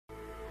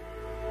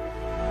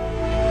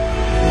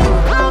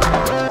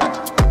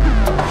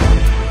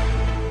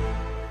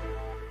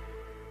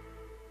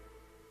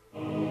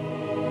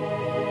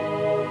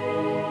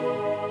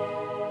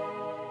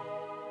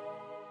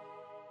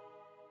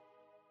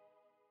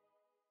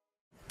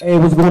Hey,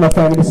 what's going on,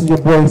 family? This is your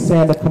boy,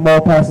 Sander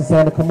Camo, Pastor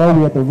Sander Camo.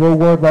 We're at the Real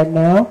Word right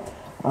now.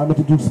 I'm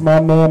introducing my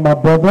man, my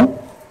brother.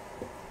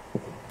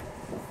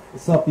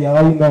 What's up,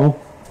 y'all? You know,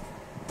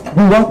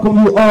 we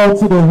welcome you all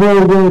to the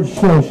Real Word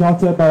Show. Shout out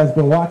to everybody that's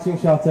been watching.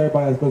 Shout out to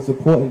everybody that's been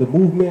supporting the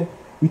movement.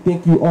 We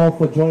thank you all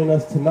for joining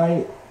us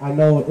tonight. I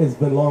know it's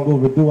been long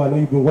overdue. I know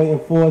you've been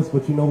waiting for us,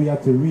 but you know we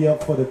have to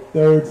re-up for the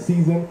 3rd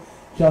season.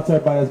 Shout out to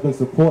everybody that's been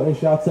supporting.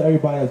 Shout out to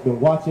everybody that's been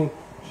watching.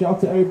 Shout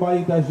out to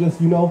everybody that's just,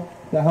 you know,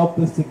 that helped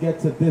us to get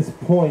to this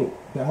point,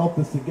 that helped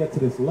us to get to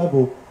this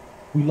level.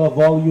 We love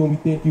all of you and we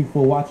thank you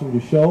for watching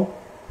the show.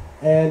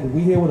 And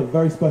we're here with a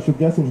very special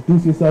guest.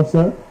 Introduce yourself,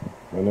 sir.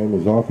 My name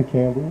is Arthur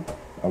Campbell.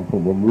 I'm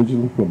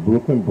originally from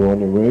Brooklyn,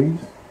 born and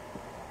raised.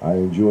 I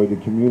enjoy the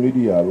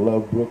community. I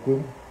love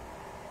Brooklyn.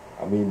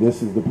 I mean,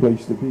 this is the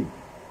place to be.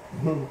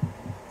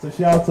 So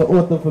shout out to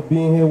Arthur for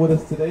being here with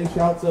us today. Shout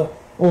out to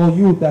all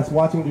you that's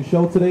watching the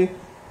show today.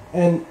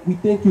 And we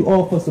thank you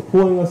all for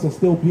supporting us and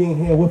still being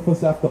here with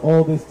us after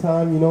all this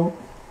time, you know.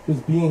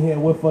 Just being here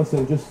with us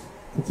and just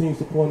continue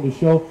supporting the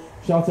show.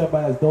 Shout out to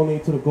everybody that's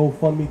donated to the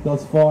GoFundMe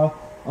thus far.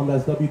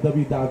 That's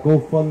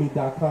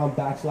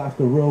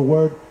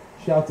www.gofundme.com/therealword.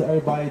 Shout out to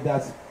everybody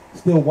that's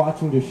still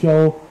watching the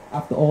show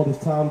after all this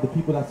time. The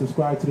people that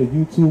subscribe to the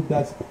YouTube,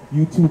 that's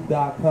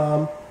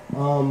youtube.com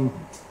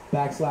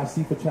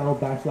 /C for channel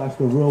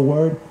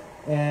 /therealword.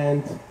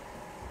 And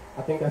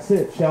I think that's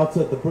it. Shout out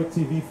to the Brick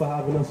TV for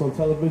having us on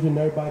television.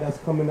 Everybody that's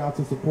coming out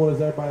to support us.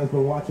 Everybody that's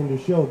been watching the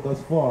show thus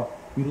far.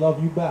 We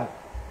love you back.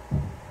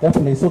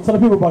 Definitely. So tell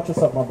the people about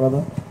yourself, my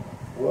brother.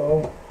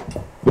 Well,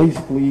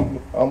 basically,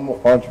 I'm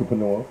an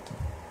entrepreneur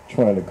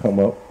trying to come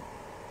up,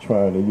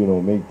 trying to, you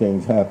know, make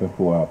things happen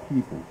for our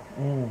people.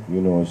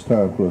 You know, it's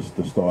time for us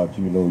to start,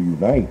 you know,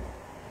 unite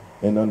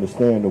and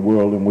understand the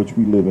world in which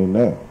we live in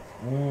now.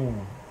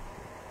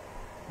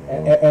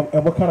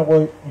 And what kind of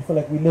world you feel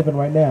like we live in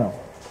right now?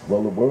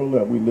 Well, the world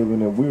that we live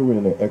in, we're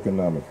in an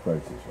economic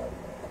crisis right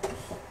now.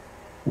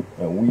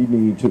 And we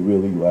need to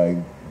really, like,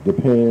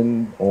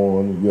 depend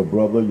on your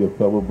brother, your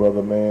fellow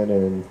brother, man,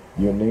 and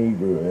your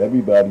neighbor.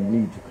 Everybody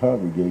needs to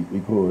congregate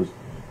because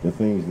the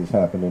things that's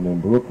happening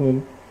in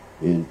Brooklyn,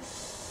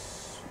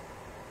 it's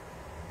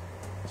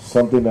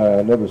something that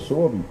I never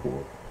saw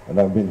before. And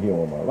I've been here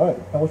all my life.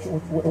 And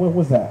what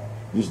was that?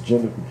 Just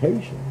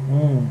gentrification.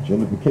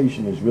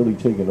 Gentrification is really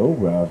taking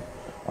over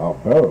our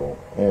borough.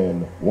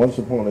 And once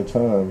upon a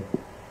time,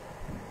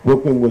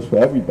 Brooklyn was for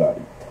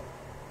everybody.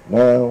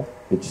 Now,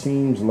 it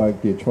seems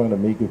like they're trying to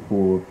make it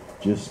for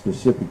just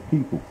specific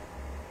people.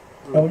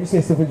 And when you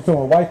say specific, you're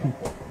talking about white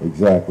people.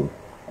 Exactly.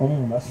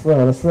 That's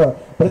real. That's real.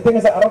 But the thing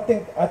is, I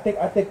think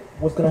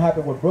what's going to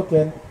happen with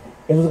Brooklyn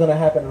is what's going to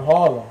happen in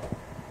Harlem.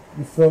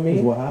 You feel me?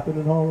 Is what happened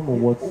in Harlem,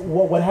 or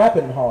what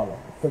happened in Harlem?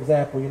 For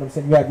example, you know what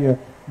I'm saying.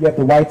 You have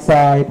the white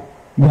side,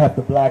 you have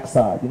the black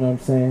side. You know what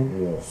I'm saying?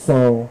 Yeah.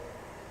 So,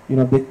 you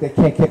know, they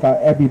can't kick out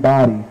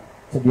everybody.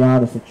 To be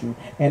honest with you,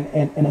 and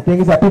the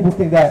thing is that people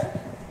think that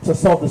to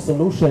solve the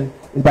solution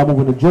is by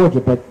moving to Georgia,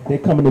 but they're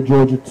coming to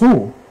Georgia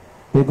too.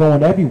 They're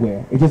going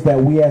everywhere. It's just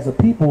that we as a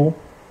people,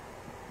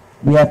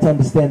 we have to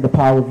understand the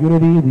power of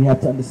unity. We have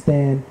to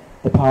understand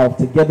the power of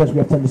togetherness. We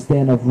have to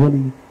understand of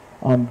really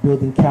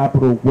building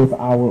capital with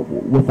our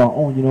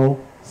own, you know,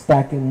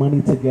 stacking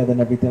money together and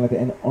everything like that,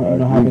 and you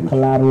know, having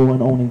collateral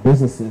and owning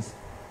businesses.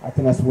 I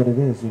think that's what it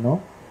is, you know.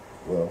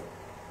 Well,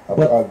 I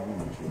agree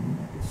with you.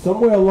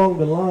 Somewhere along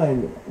the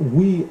line,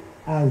 we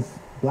as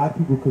black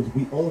people, because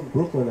we owned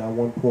Brooklyn at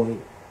one point,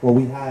 well,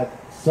 we had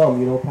some,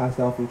 you know, passed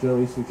down from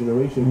generation to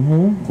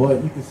generation,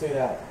 but you could say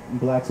that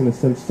blacks in a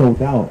sense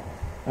sold out,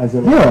 as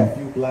in a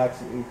few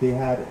blacks, they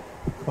had a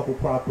couple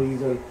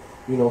properties, and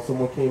you know,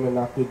 someone came and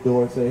knocked your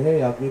door and said,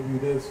 hey, I'll give you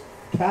this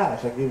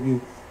cash, I'll give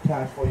you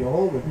cash for your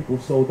home, and people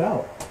sold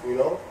out, you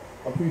know.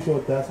 I'm pretty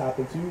sure that's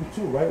happened to you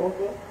too, right,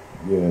 Uncle?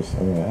 Yes,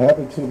 and it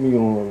happened to me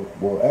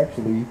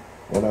actually,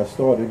 when I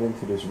started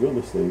into this real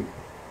estate,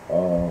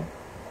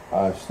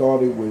 I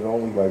started with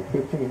only like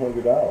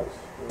 $1,500.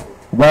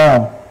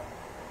 Wow.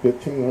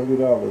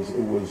 $1,500.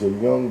 It was a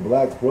young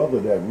black brother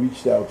that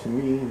reached out to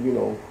me. You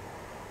know,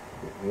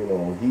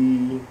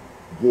 he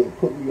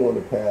put me on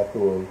the path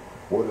on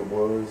what it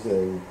was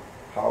and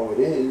how it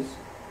is.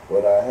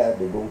 But I had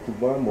to go through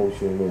my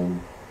motion and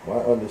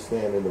my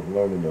understanding of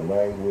learning the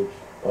language,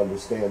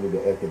 understanding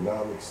the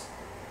economics,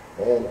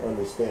 and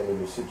understanding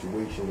the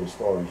situation as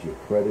far as your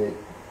credit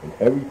and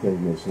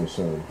everything is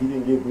concerned. He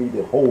didn't give me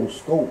the whole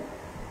scope,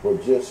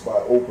 but just by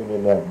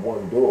opening that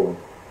one door,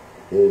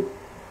 it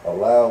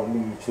allowed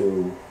me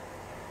to,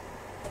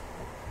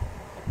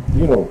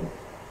 you know,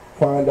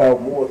 find out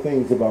more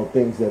things about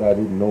things that I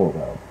didn't know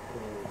about.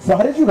 So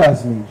how did you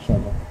guys meet each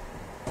other?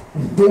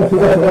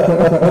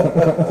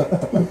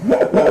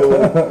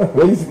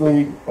 Basically,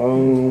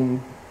 you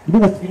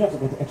don't have to go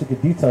into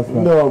intricate details,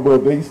 bro. No,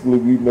 but basically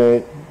we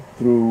met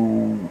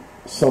through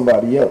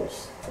somebody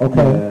else. Okay.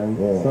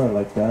 Yeah, something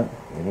like that.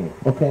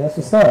 Okay, that's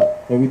what's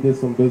up. And we did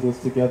some business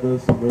together,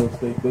 some real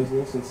estate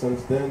business, and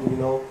since then, you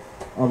know,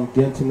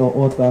 getting to know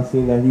Arthur, I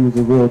seen that he was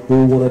a real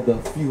dude, one of the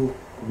few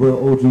real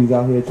OGs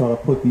out here trying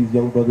to put these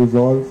young brothers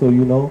on. So,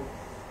 you know,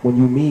 when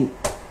you meet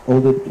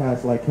older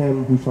cats like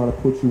him who's trying to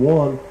put you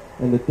on,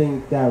 and the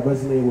thing that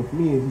resonated with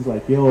me is he's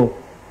like, yo,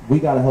 we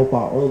gotta help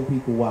our own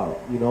people out.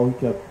 You know,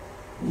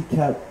 he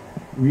kept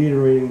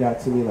reiterating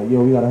that to me, like,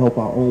 yo, we gotta help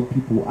our own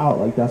people out.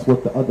 Like, that's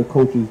what the other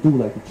cultures do.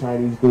 Like, the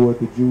Chinese do it,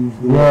 the Jews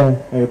do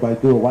it, everybody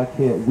do it. Why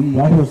can't we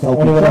help each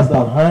other?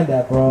 Behind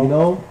that, bro. You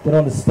know? They don't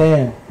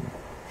understand.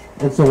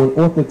 And so when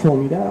Arthur told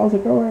me that, I was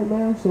like, all right,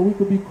 man, so we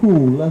could be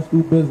cool. Let's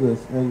do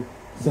business. And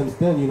since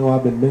then, you know,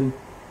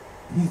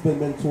 he's been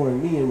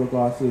mentoring me in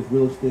regards to his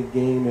real estate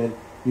game, and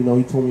you know,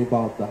 he told me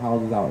about the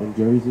houses out in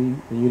Jersey,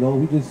 and you know,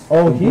 we just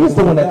he's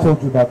the one that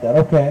told you about that.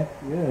 Okay.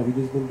 Yeah, we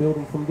just been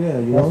building from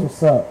there. You That's know,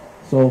 what's up.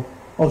 So,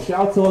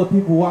 shout out to all the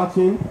people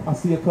watching. I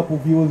see a couple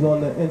viewers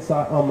on the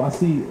inside. I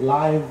see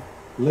live,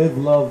 live,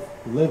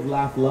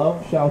 laugh,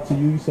 love. Shout out to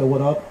you. You said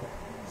what up?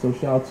 So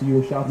shout out to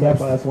you. Shout out to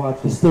everybody that's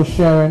watching. You're still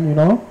sharing, you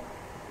know.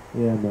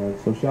 Yeah, man.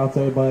 So shout out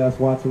to everybody that's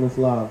watching us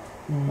live.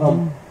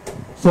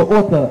 So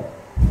Arthur,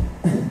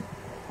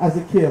 as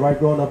a kid, right,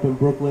 growing up in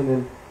Brooklyn,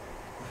 and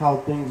how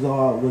things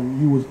are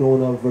when you was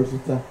growing up versus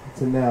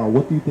to now,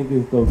 what do you think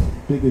is the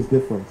biggest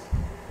difference?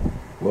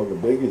 Well, the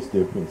biggest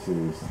difference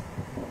is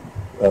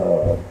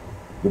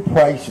the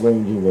price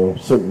ranging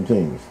of certain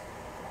things.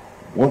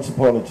 Once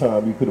upon a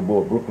time, you could have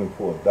bought Brooklyn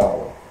for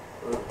 $1.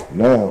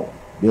 Now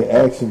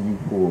they're asking you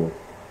for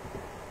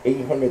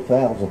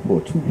 $800,000 for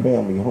a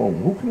 2-family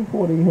home. Who can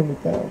afford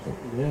 $800,000?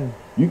 Yeah,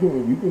 you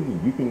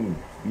can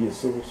be a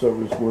civil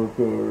service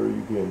worker.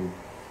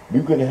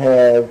 You can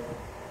have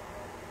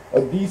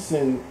a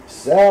decent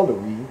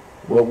salary,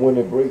 but when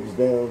it breaks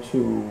down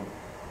to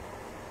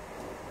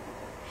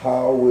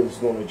how it's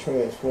going to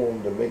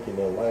transform to making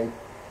their life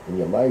and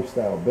your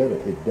lifestyle better,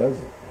 it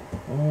doesn't.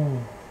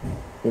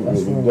 It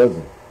really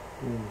doesn't.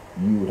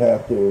 You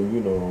have to,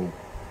 you know,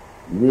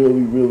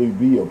 really, really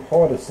be a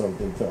part of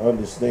something to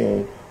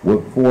understand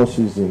what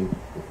forces and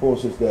the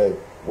forces that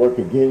work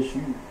against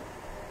you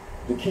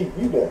to keep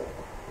you down.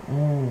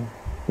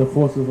 The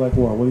forces like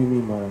what? What do you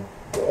mean by that?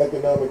 The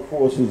economic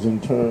forces in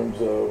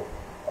terms of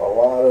a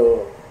lot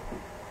of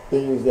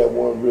things that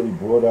weren't really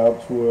brought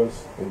out to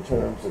us in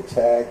terms of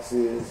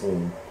taxes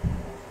and,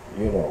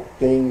 you know,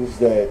 things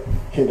that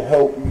can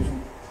help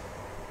you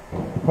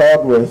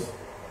progress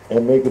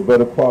and make a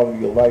better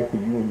quality of life for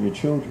you and your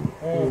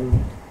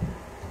children.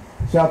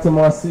 Shout out to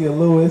Marcia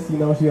Lewis. You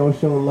know, she always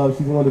showing love.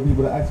 She's one of the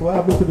people that ask, what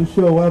happened to the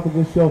show? What happened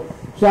to the show?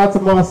 Shout out to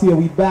Marcia.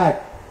 We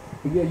back.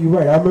 But yeah, you're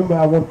right. I remember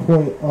at one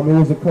point, it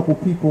was a couple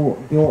people,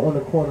 they were on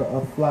the corner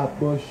of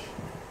Flatbush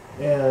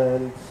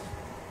and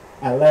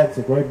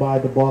Atlantic, right by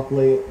the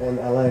Barclay and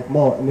Atlantic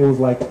Mall. And it was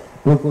like,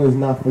 Brooklyn is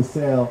not for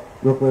sale.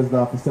 Brooklyn is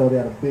not for sale. They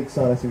had a big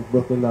sign that says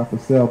Brooklyn not for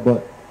sale.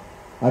 But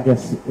I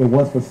guess it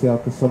was for sale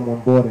because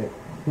someone bought it.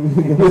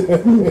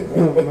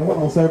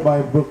 Almost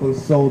everybody in Brooklyn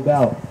sold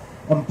out.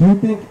 Do you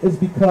think it's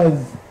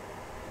because,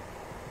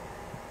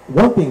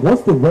 one thing,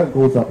 once the rent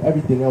goes up,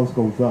 everything else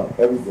goes up.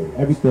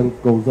 Everything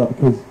goes up,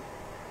 because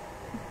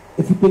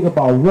if you think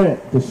about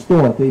rent, the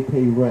store, they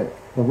pay rent.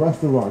 The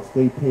restaurants,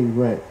 they pay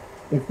rent.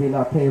 If they're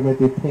not paying rent,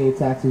 they're paying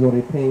taxes, or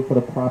they're paying for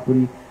the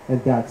property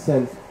in that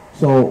sense.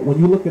 So when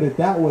you look at it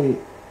that way,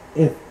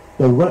 if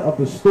the rent of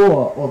the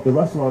store or the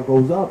restaurant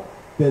goes up,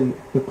 then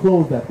the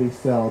clothes that they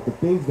sell, the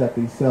things that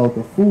they sell,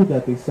 the food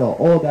that they sell,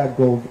 all that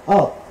goes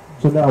up.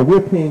 So now we're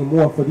paying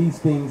more for these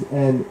things,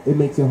 and it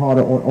makes it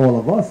harder on all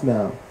of us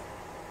now.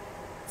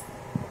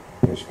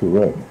 That's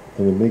correct.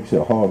 And it makes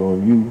it hard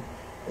on you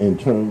in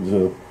terms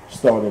of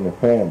starting a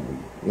family.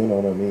 You know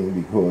what I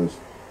mean? Because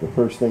the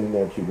first thing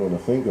that you're going to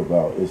think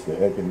about is the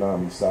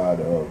economic side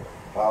of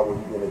how are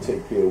you going to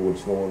take care of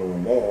what's going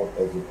on now,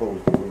 as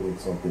opposed to bringing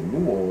something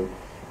new on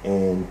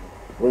and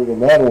bringing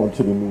that on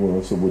to the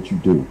nuance of what you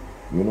do.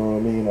 You know what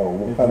I mean? Or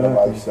what kind of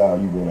lifestyle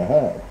you're going to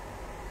have.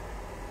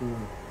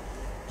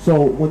 So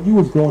when you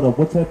was growing up,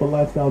 what type of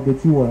lifestyle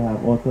did you want to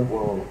have, Arthur?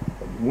 Well,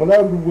 when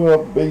I grew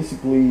up,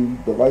 basically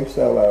the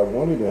lifestyle I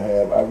wanted to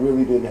have, I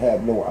really didn't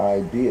have no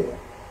idea.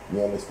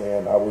 You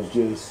understand?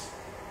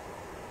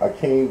 I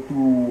came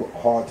through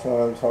hard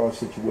times, hard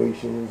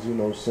situations, you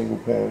know, single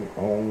parent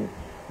home,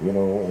 you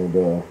know, and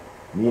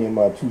me and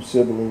my 2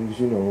 siblings,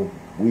 you know,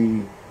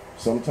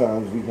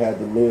 sometimes we had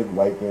to live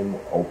like in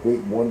a big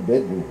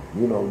 1-bedroom,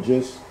 you know,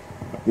 just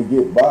to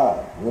get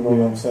by, you know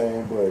what I'm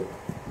saying? But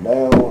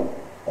now,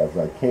 as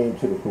I came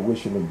to the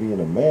fruition of being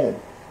a man,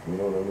 you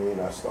know what I mean,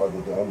 I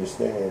started to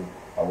understand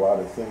a lot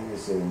of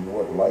things and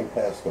what life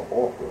has to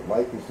offer.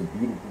 Life is a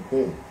beautiful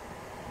thing.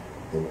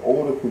 In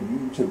order for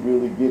you to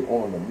really get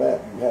on the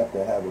map, you have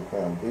to have a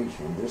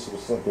foundation. This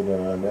was something that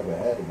I never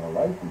had in my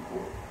life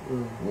before.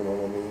 You know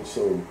what I mean?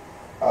 So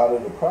out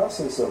of the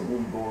process of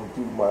me going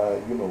through my,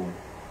 you know,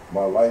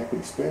 my life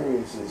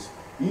experiences,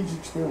 each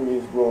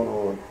experience brought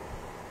on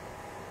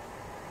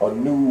a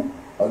new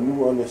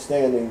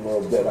understanding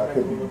of that I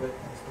could be.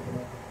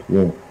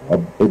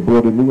 It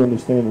brought a new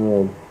understanding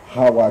of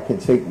how I can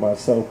take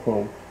myself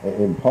from an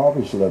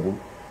impoverished level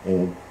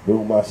and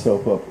build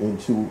myself up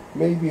into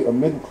maybe a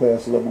middle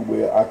class level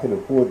where I could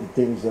afford the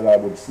things that I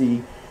would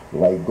see,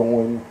 like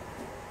going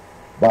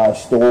by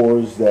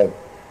stores that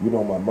You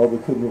know, my mother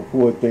couldn't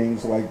afford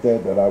things like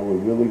that I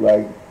would really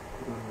like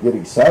get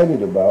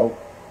excited about.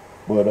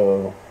 But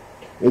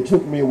it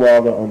took me a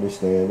while to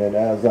understand, and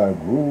as I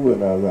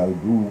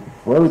grew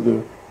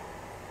further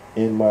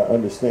in my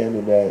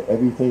understanding that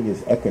everything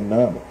is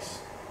economics,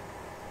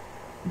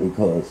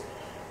 because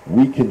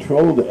we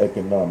control the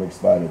economics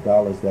by the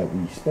dollars that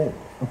we spend.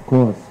 Of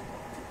course.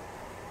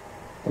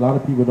 A lot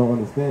of people don't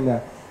understand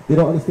that. They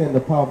don't understand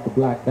the power of the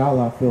black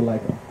dollar. I feel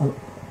like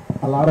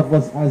a lot of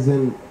us, as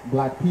in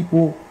black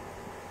people,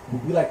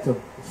 we like to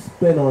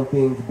spend on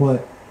things,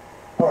 but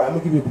all right, I'm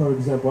gonna give you a perfect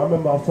example. I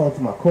remember I was talking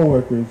to my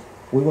coworkers.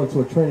 We went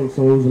to a training,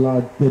 so there was a lot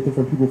of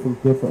different people from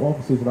different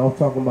offices, and I was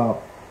talking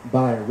about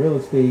buying real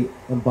estate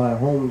and buying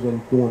homes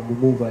and doing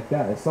moves like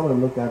that. And some of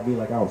them looked at me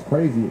like I was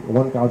crazy.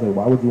 One guy was like,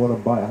 "Why would you want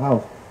to buy a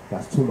house?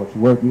 That's too much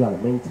work. You gotta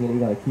maintain it. You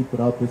gotta keep it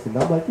up. This and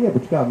that." I'm like, "Yeah,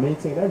 but you gotta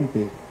maintain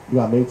everything. You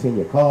gotta maintain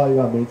your car. You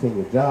gotta maintain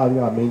your job. You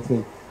gotta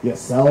maintain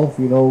yourself.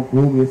 You know,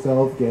 groom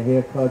yourself, get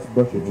haircuts,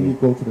 brush your teeth,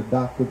 go to the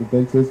doctor, the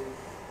dentist.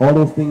 All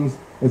those things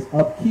is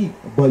upkeep,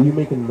 but you're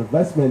making an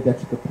investment that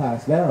you could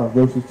pass down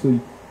versus to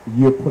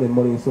you're putting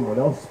money in someone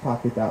else's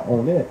pocket that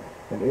own it."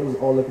 And they was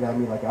all looking at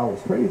me like I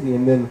was crazy.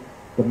 And then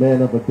the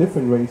man of a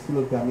different race, he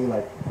looked at me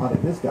like, "How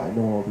did this guy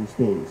know all these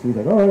things?" He was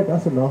like, "All right,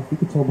 that's enough. We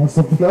can talk about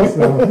something else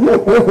now."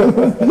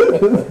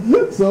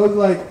 So it's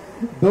like,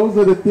 those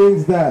are the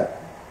things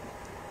that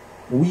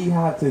we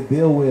have to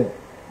deal with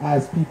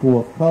as people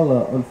of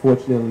color,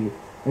 unfortunately.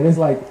 And it's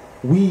like,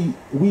 we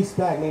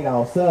stagnate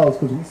ourselves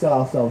because we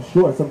sell ourselves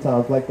short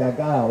sometimes. Like that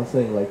guy I was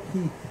saying, like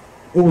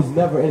it was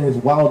never in his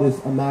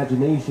wildest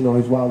imagination or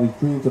his wildest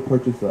dream to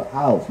purchase a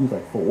house. He was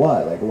like, "For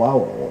what? Like,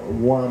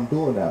 why I'm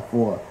doing that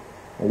for?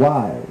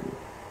 Why?"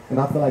 And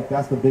I feel like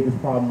that's the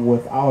biggest problem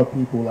with our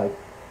people. Like,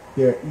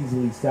 they're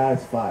easily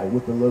satisfied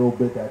with the little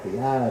bit that they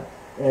have,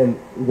 and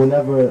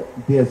whenever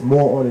there's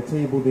more on the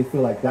table, they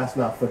feel like that's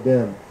not for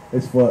them.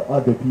 It's for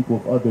other people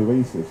of other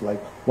races. Like,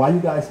 why you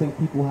guys think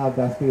people have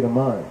that state of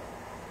mind?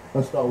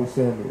 Let's start with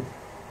Sanders.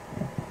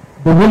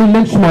 The Willie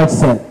Lynch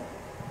mindset.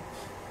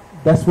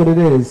 That's what it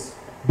is.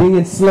 Being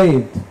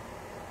enslaved.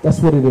 That's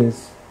what it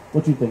is.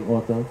 What you think,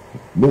 Arthur?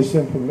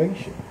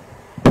 Misinformation.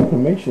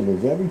 Information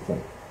is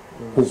everything.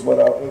 Because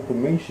without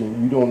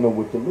information, you don't know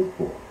what to look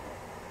for.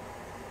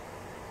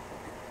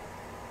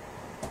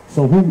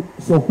 So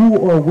who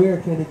or where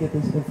can they get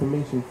this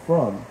information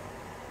from?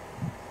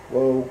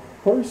 Well,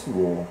 first of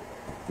all,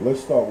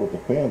 let's start with the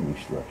family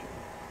structure.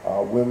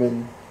 Our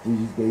women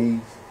these days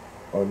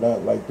are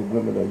not like the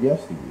women of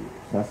yesteryear.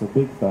 That's a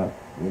big fact.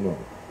 You know,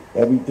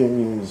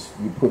 everything is,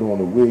 you put on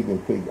a wig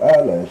and fake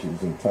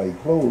eyelashes and tight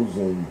clothes,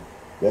 and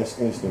that's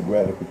instant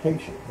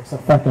gratification. It's a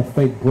fact of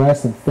fake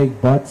breasts and fake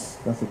butts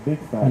That's a big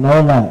fact. and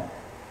all that.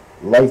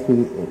 Life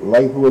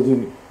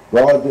wasn't,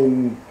 God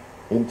didn't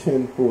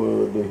intend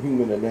for the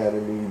human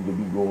anatomy to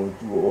be going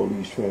through all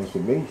these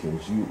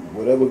transformations.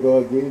 Whatever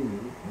God gave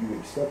you, you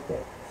accept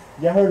that.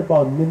 Yeah, I heard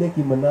about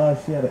Nicki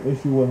Minaj. She had an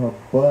issue with her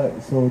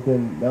butt, so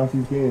then now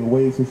she's gaining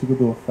weight so she could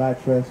do a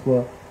fat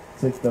transfer,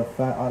 take the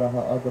fat out of her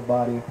other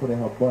body and put it in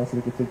her butt so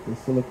they could take the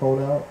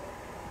silicone out.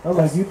 I'm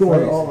like, you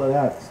doing all of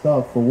that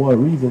stuff for what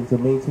reason? To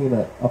maintain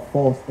a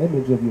false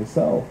image of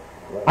yourself.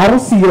 Right? I don't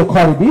see your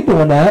Cardi B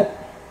doing that.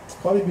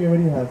 Cardi B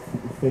already has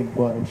fake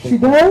butt. And She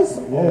fake does?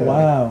 Yeah. Oh,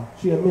 wow.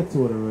 She admits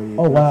to it already.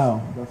 Oh,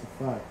 wow. That's a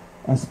fact.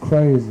 That's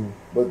crazy.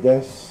 But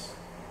that's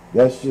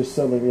just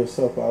selling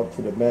yourself out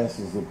to the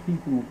masses of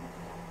people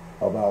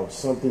about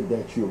something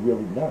that you're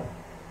really not.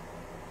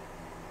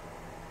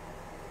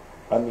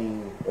 I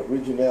mean,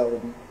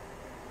 originality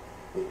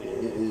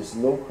is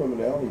no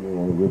criminality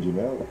on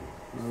originality.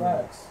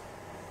 Facts.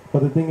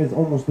 But the thing is,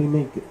 almost they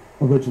make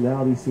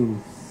originality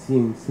seem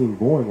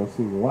boring or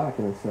seem whack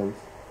in a sense.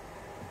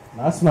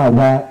 That's not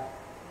whack.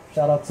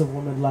 Shout out to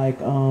women like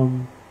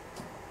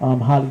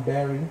Halle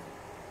Berry,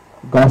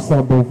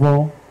 Garcelle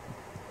Beauvais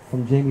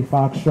from Jamie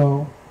Foxx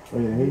show. Oh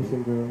yeah,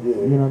 Haitian girl. Yeah.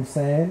 You know what I'm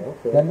saying?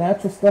 Okay. That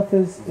natural stuff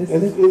is It's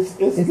good.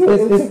 It's a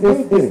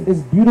good thing. it's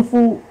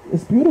beautiful.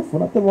 It's beautiful.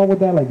 Nothing wrong with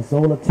that. Like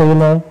Zola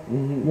Taylor. You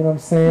know what I'm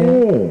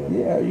saying? Yeah.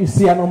 Yeah. You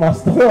see, I know my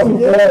stuff too.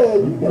 Yeah,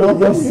 You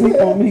don't sleep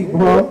on me,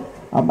 bro.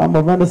 Yeah. I'm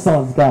a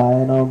Renaissance guy,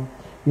 and you know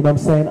what I'm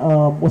saying?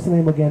 What's the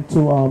name again?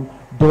 To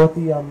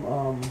Dorothy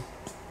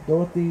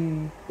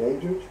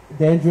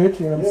Dangerous?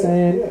 you know what I'm Yeah,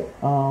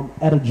 saying?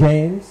 Etta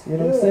James, you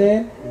know what I'm Yeah,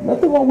 saying? yeah.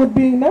 Nothing wrong with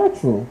being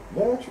natural.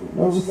 Natural. You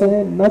know what I'm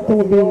saying? Nothing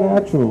with being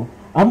natural.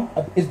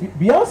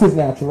 Beyonce's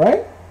natural,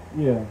 right?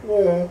 Yeah,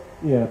 Yeah.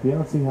 yeah.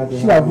 Beyonce has.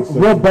 She got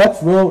real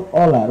butts, real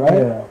all that, right?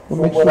 Yeah. We'll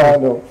From make what sure. I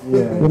know. Yeah.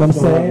 You know what I'm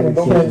saying? And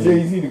Don't get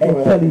Jay-Z to come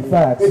out. Kelly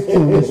Facts. It's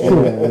true. It's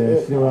true. Yeah,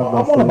 she don't have no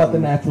I'm all about stuff. the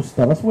natural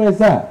stuff. That's where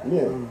it's at.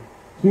 Yeah.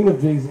 Speaking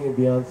of Jay-Z and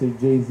Beyonce,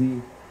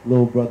 Jay-Z,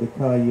 little brother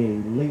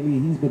Kanye, lately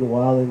he's been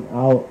wilding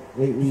out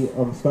lately,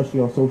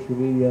 especially on social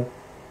media,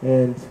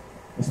 and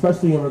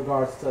especially in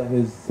regards to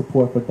his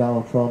support for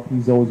Donald Trump.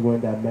 He's always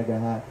wearing that mega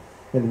hat,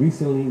 and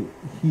recently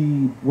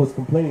he was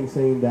complaining,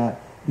 saying that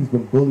he's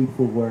been bullied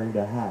for wearing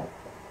the hat.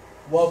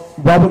 Well,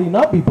 why would he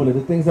not be bullied?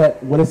 The things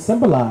that what it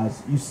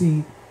symbolized. You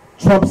see,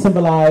 Trump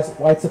symbolized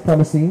white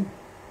supremacy.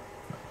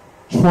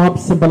 Trump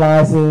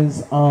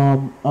symbolizes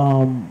not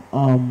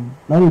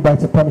only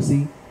white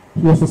supremacy,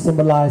 he also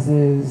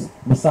symbolizes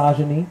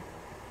misogyny.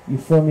 You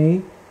feel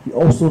me? He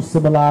also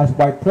symbolized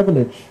white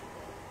privilege.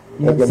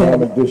 You know what I'm saying?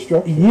 Economic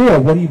destruction. Yeah,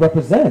 what he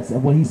represents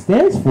and what he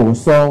stands for.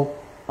 So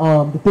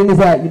the thing is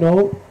that, you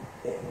know,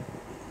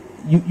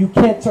 you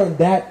can't turn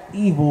that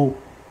evil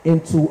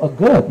into a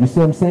good. You see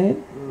what I'm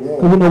saying?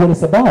 Because we know what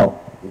it's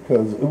about.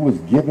 Because it was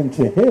given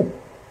to him.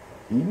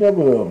 He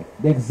never...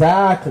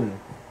 Exactly.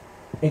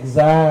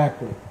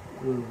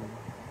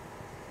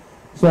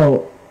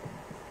 So,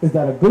 is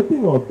that a good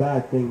thing or a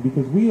bad thing?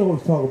 Because we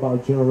always talk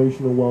about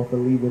generational wealth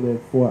and leaving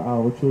it for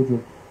our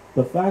children.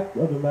 The fact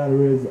of the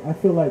matter is, I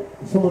feel like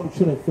someone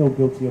shouldn't feel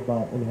guilty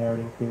about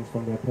inheriting things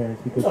from their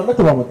parents, because No,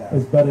 nothing wrong with that.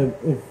 it's better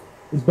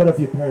if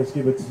your parents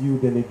give it to you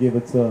than they give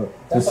it to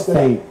the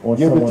state or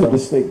Give it someone to the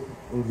else. state.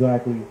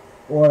 Exactly,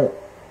 or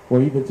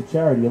even to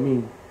charity. I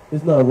mean,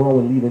 there's nothing wrong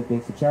with leaving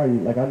things to charity.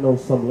 Like, I know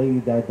some lady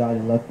that died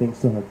and left things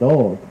to her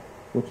dog,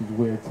 which is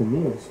weird to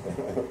me.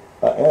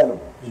 An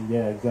animal.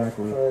 Yeah,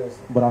 exactly. Crazy.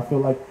 But I feel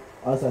like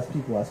us as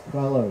people, as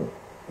color,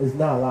 there's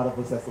not a lot of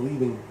us that's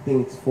leaving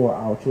things for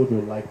our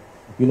children. Like,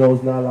 you know,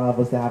 there's not a lot of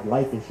us that have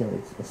life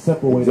insurance. A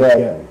simple way to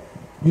get.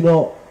 You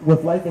know,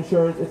 with life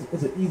insurance,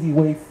 it's an easy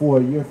way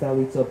for your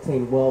family to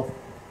obtain wealth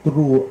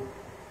through,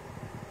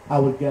 I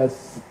would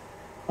guess,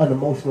 an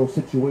emotional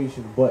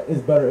situation. But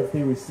it's better if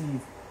they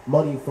receive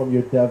money from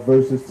your death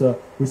versus to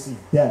receive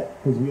debt,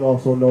 because we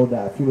also know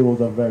that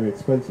funerals are very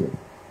expensive.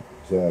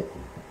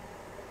 Exactly.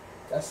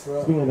 That's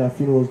real. Speaking of that,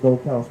 funerals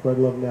don't count. Spread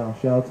love now.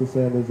 Shout out to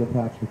Sanders and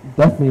Patrick.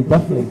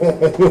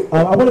 Definitely.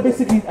 I want to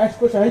basically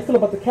ask you a question. How do you feel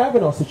about the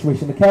Kavanaugh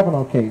situation, the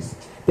Kavanaugh case?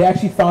 They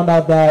actually found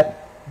out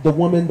that the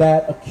woman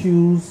that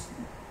accused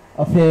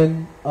of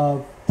him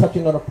of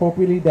touching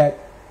inappropriately, that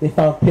they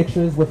found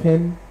pictures with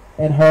him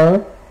and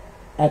her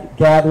at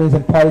gatherings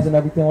and parties and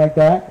everything like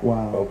that.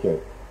 Wow. Okay.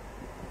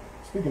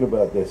 Speaking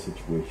about that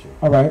situation,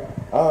 All right.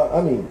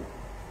 I mean,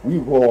 we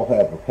all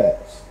have a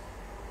past.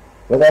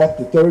 But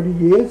after 30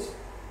 years,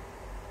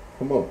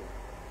 come on,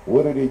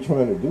 what are they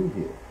trying to do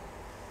here?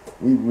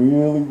 We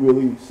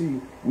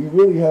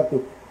really have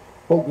to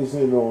focus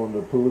in on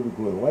the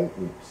political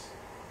enlightenment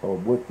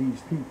of what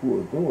these people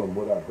are doing,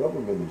 what our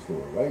government is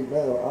doing. Right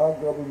now, our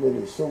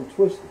government is so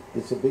twisted.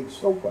 It's a big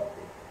soap opera.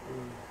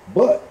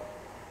 But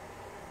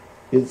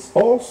it's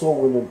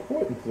also an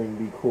important thing,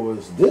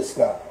 because this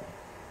guy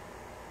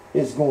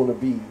is going to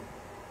be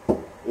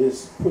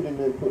putting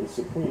in for the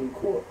Supreme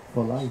Court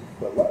For life.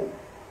 for life.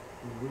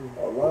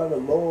 A lot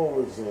of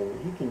laws,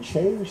 and he can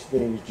change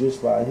things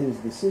just by his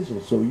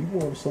decision. So you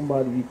want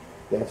somebody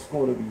that's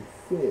going to be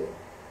fair.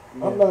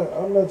 Yeah.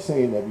 I'm not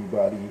saying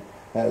everybody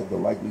has the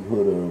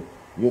likelihood of,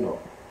 you know,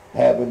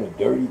 having a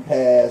dirty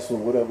past or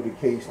whatever the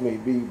case may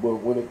be, but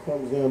when it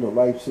comes down to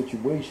life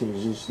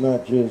situations, it's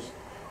not just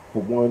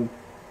for one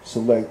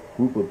select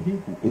group of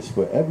people, it's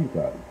for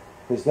everybody,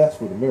 because that's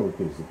what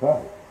America is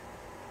about.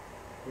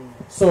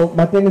 So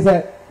my thing is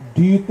that,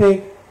 do you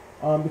think,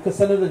 because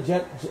Senator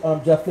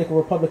Jeff Flake, a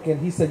Republican,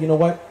 he said, you know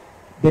what,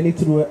 they need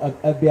to do an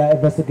FBI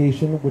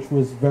investigation, which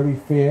was very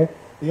fair.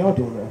 They are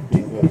doing that.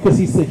 Because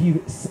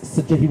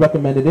he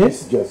recommended it. He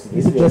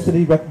suggested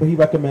it. He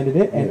recommended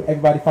it, and Yeah.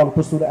 everybody followed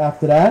pursuit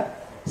after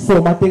that. So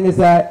my thing is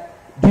that,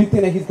 do you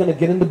think that he's going to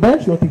get in the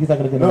bench? You don't think he's not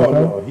going to get in the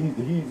bench?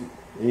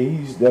 No,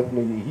 he's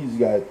definitely,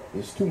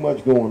 it's too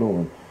much going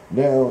on.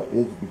 Now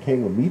it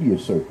became a media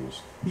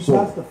circus. He So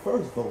passed the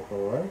first vote,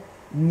 though, right?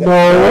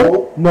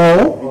 No.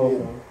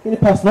 Okay. He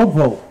didn't pass no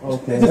vote.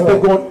 Okay. It's just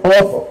been going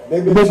off.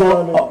 They've They've been been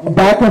trying going to do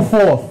back and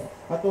forth.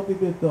 I thought they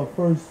did the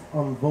first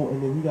vote,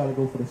 and then he got to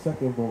go for the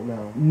second vote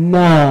now.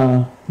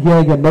 Nah, he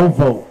ain't got no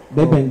vote.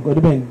 They've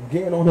been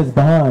getting on his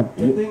behind.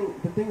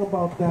 The thing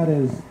about that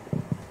is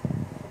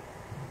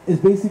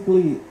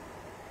basically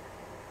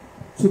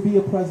to be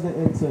a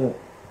president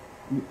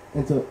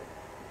and to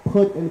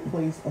put in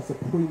place a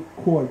Supreme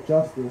Court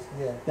justice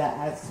that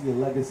adds to your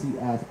legacy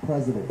as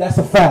president. That's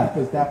a fact.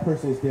 Because that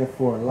person is there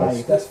for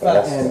life. That's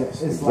fact. And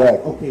it's exactly.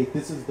 like, okay,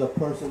 this is the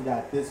person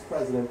that this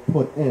president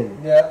put in.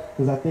 Yeah.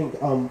 Because I think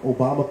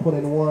Obama put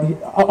in one.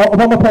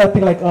 Obama put,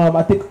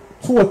 I think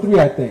 2 or 3.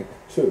 I think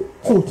Two.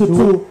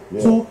 two,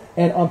 Yeah.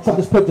 and Trump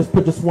just put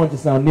one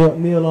just now.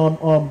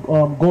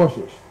 Neil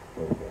Gorsuch.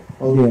 Okay.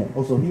 Oh, Yeah.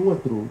 Oh, so he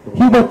went through.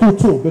 He went through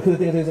 2 because I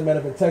think he's a man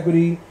of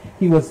integrity.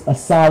 He was a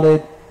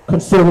solid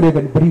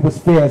conservative, but he was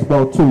fair as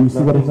well too. You see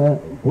what I'm saying?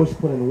 Bush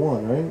put in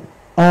one, right?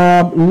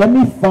 Let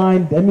me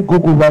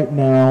Google right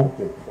now.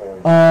 Okay,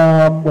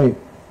 Clarence. Wait.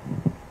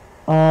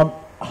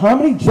 How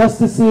many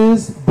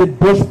justices did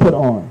Bush put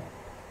on?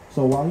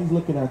 So while he's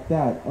looking at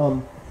that,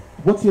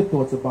 what's your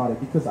thoughts about it?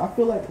 Because I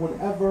feel like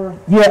whenever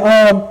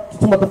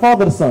Talking about the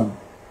father or the son.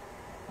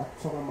 I'm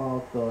talking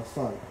about the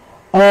son.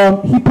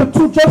 He put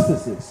 2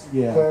 justices.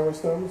 Yeah.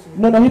 Clarence Thomas?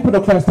 No, he put no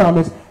Clarence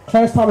Thomas.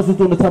 Clarence Thomas was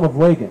during the time of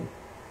Reagan.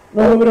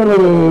 No.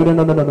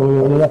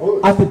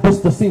 I think Bush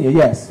the senior.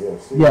 Yes.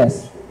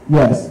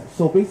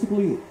 So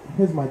basically,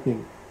 here's my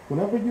thing.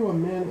 Whenever you're a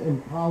man in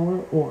power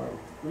or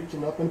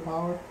reaching up in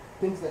power,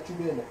 things that you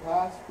did in the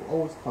past will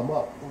always come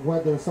up.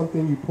 Whether it's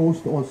something you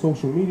post on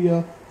social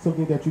media,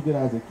 something that you did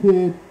as a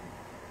kid,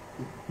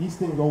 these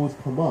things always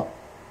come up.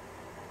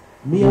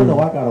 Me, I know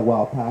I got a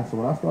wild past. So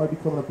when I started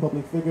becoming a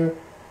public figure,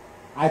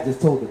 I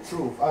just told the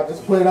truth. I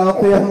just played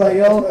out there. I'm like,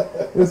 yo,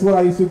 this is what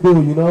I used to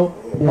do, you know?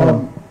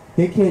 Yeah.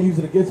 They can't use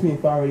it against me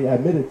if I already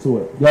admitted to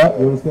it. Yeah.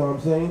 You understand what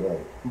I'm saying? Right.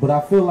 But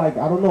I feel like,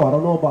 I don't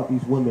know about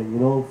these women, you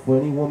know? For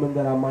any woman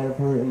that I might have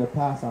hurt in the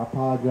past, I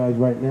apologize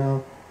right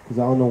now, because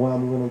I don't know where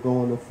I'm going to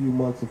go in a few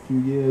months, a few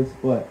years,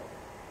 but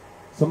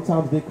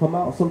sometimes they come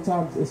out,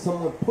 sometimes it's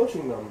someone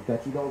pushing them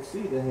that you don't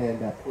see the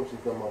hand that pushes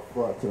them up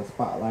front to the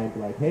spotlight and be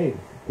like, hey,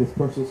 this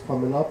person's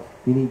coming up,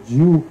 we need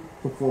you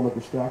to form a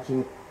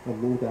distraction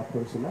and move that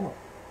person out.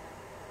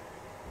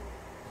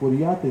 What do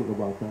y'all think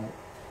about that?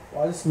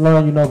 Well, I just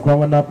learned, you know,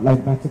 growing up,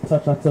 like not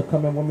to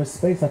come in women's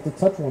space, not to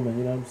touch women,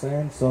 you know what I'm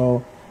saying?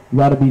 So you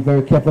got to be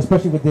very careful,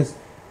 especially with this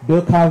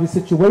Bill Cosby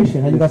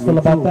situation. How you guys feel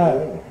about that?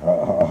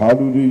 Yeah. How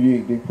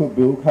do they put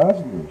Bill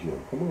Cosby in jail?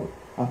 Come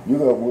on. You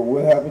know,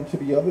 what happened to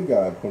the other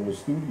guy from the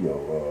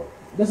studio?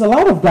 There's a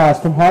lot of guys,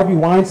 from Harvey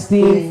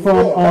Weinstein,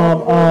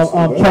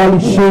 from Charlie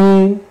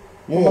Sheen,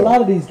 from a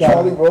lot of these guys.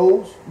 Charlie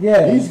Rose.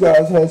 Yeah. These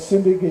guys had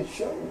syndicate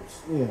shows.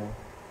 Yeah.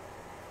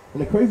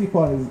 And the crazy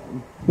part is,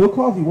 Bill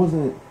Cosby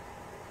wasn't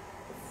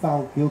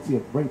found guilty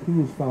of rape. He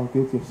was found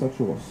guilty of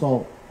sexual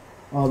assault.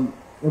 In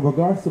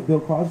regards to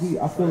Bill Cosby,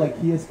 I feel like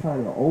he is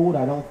kind of old.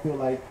 I don't feel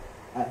like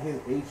at his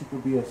age he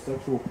could be a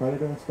sexual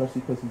predator,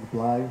 especially because he's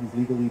blind. He's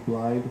legally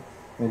blind,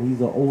 and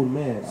he's an old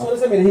man. So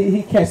does that mean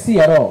he can't see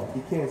at all?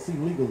 He can't see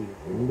legally.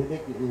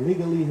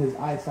 Legally, his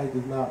eyesight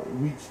does not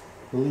reach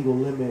the legal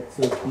limit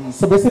to be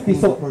so basically,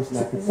 a person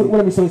that can see. What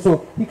I mean,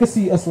 so he could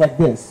see us like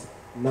this.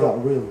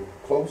 Not really.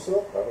 Close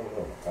up? I don't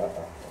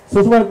know. So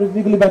it's what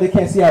legally bad, they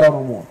can't see at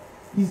all no more.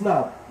 He's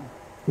not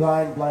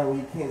blind where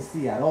he can't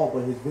see at all,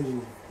 but his vision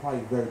is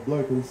probably very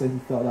blurred because he said he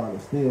fell down the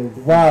stairs.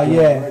 Wow,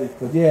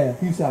 yeah.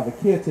 He used to have a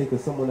caretaker,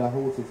 someone that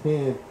holds his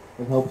hand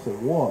and helps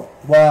him walk.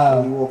 Wow.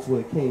 And he walks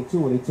with a cane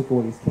too, and they took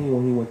away his cane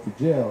when he went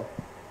to jail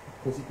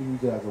because he could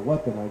use it as a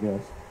weapon, I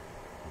guess.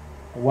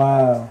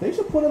 Wow. They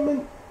should put him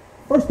in.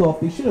 First off,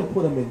 they shouldn't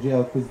put him in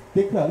jail because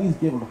they could at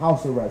least give him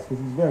house arrest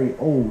because he's very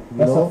old.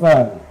 That's a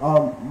fact.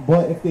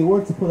 But if they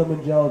were to put him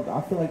in jail,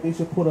 I feel like they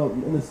should put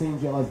him in the same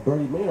jail as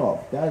Bernie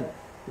Madoff.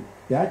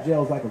 That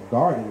jail is like a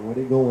garden where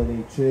they go and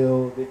they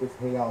chill, they just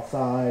hang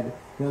outside.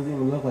 It doesn't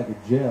even look like a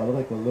jail. It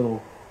looks like a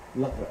little,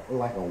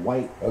 like a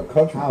white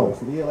country house.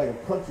 club. Yeah, like a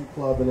country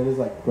club, and then there's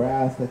like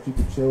grass that you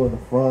can chill in the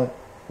front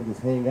and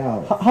just hang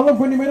out. How long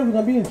Bernie Madoff is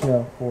gonna be in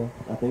jail for?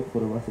 I think for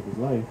the rest of his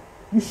life.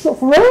 You sure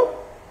for real?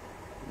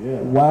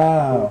 Yeah.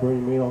 Wow.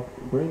 Bernie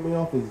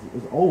Madoff is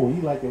old.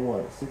 He like in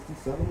what,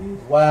 60s,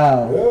 70s?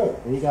 Wow. Yeah.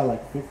 And he got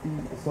like 50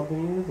 something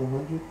years,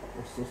 100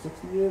 or so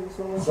 60 years or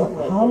something. Something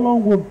like How that.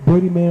 long will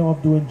Bernie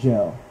Madoff do in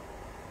jail?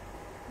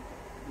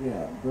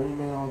 Yeah, Bernie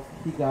Madoff,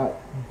 he got.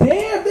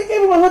 Damn, they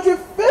gave him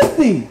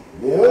 150.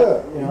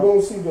 Yeah. You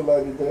won't see the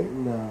light of day.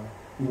 Nah.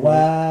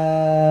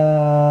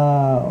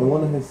 Wow. And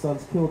one of his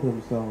sons killed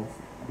himself.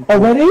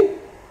 Already?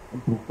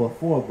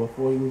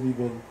 Before he was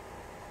even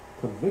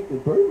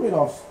convicted. Bernie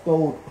Madoff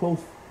stole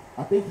close.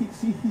 I think he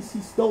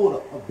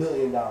stole $1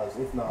 billion,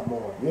 if not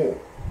more. Yeah.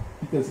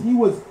 Because he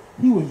was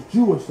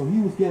Jewish, so he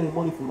was getting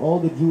money from all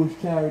the Jewish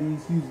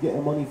charities. He was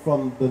getting money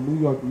from the New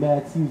York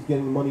Mets. He was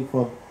getting money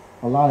from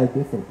a lot of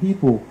different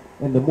people.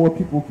 And the more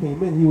people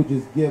came in, he would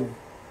just give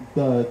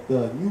the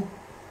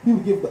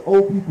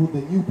old people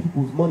the new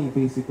people's money,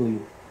 basically.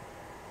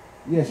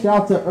 Yeah,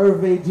 shout out to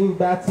Hervé Jean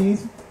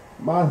Baptiste.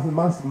 My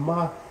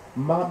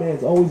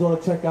man's always on the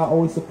checkout,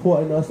 always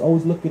supporting us,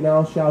 always looking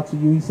out. Shout out to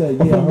you. He said,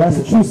 yeah, from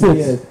Massachusetts.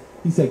 Years.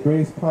 He said,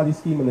 greatest Ponzi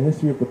scheme in the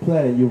history of the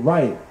planet. You're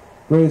right.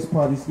 Greatest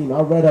Ponzi scheme.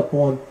 I read up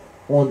on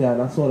that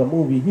and I saw the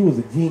movie. He was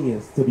a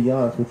genius, to be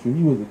honest with you.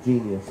 He was a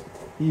genius.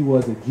 He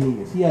was a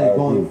genius. He had it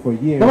going for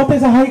years. The one thing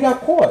is how he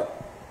got caught.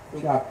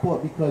 He got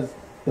caught because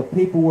the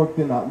paperwork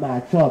did not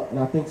match up, and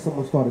I think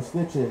someone started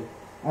snitching.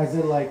 As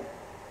in, like,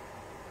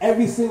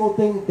 every single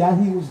thing that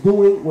he was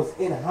doing was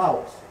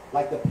in-house.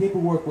 Like, the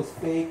paperwork was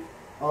fake.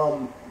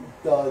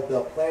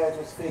 The plans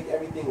was fake.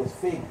 Everything was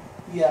fake.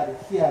 He had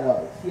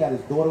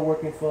his daughter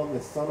working for him,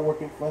 his son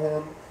working for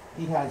him.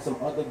 He had some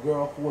other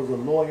girl who was a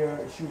lawyer.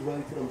 She was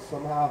related to them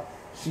somehow.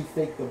 She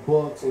faked the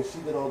books and she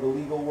did all the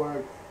legal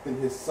work. Then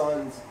his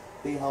sons,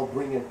 they helped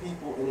bring in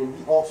people, and then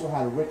he also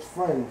had rich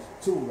friends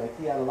too. Like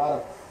he had a lot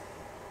of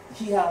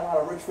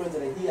rich friends,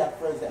 and then he had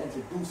friends that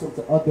introduced him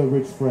to other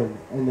rich friends,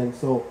 and then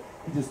so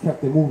he just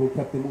kept it moving.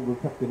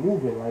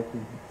 Like,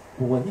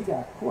 but when he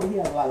got caught, he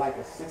had like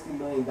a $60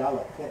 million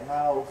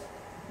penthouse.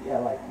 He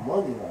had like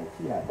money, like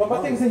he had. But my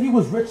money. thing is that he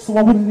was rich, so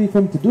why would he need for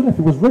him to do that if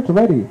he was rich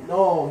already?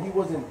 No, he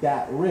wasn't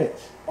that rich.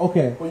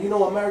 Okay. But you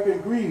know, American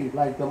greed.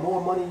 Like the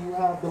more money you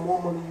have, the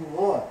more money you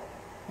want.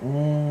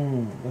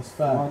 That's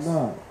facts. Why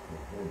not?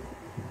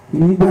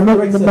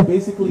 So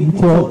basically, he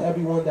told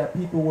everyone that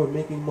people were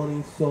making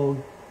money, so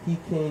he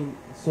came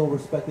so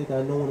respected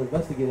that no one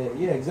investigated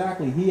him. Yeah,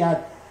 exactly.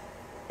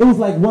 It was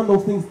like one of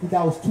those things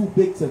that was too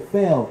big to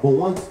fail. But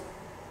once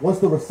once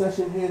the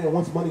recession hit and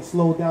once money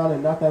slowed down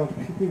and not that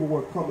much people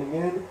were coming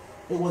in,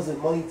 it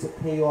wasn't money to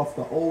pay off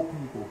the old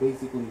people,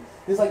 basically.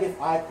 It's like if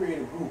I create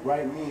a group,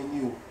 right, me and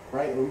you,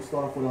 right, and we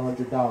start off with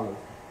 $100.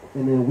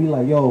 And then we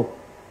like, yo,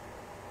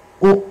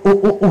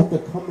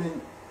 to come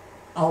in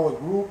our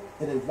group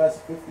and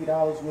invest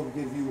 $50, we'll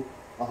give you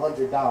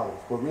 $100.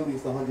 But really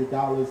it's the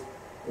 $100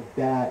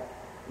 that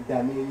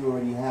me and you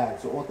already had.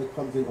 So Arthur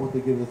comes in, Arthur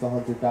gives us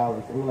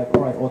 $100. And we're like,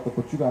 all right, Arthur,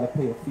 but you got to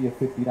pay a fee of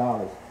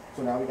 $50.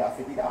 So now we got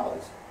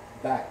 $50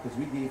 back because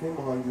we gave him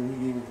 100,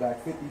 he gave us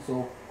back 50.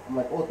 So I'm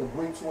like, Arthur,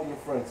 bring 2 of your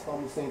friends. Tell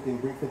them the same thing,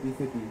 bring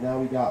 50-50. Now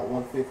we got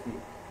 150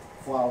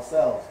 for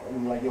ourselves.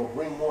 And we're like, yo,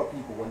 bring more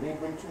people. When they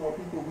bring 2 more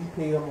people, we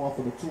pay them off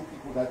of the 2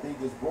 people that they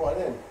just brought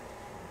in.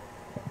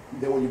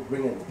 Then when you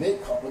bring in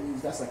big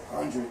companies, that's like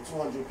 100,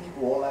 200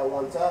 people all at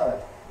one time.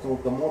 So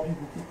the more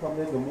people keep coming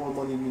in, the more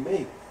money we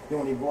make. Then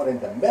when he brought in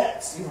the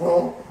Mets, you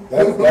know,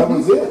 that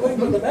was it.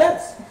 The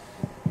Mets?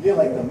 Yeah,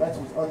 like the Mets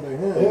was under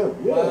him.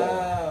 Yeah.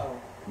 Wow.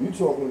 You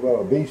talking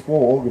about a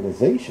baseball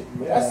organization?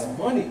 Yeah. That's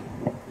money.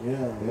 Yeah.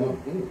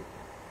 Mm-hmm.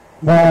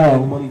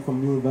 Wow. Money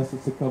from new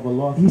investors to cover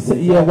losses. He said,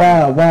 yeah,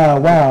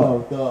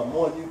 wow. The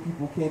more new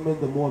people came in,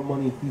 the more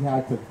money he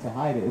had to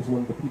hide it. It's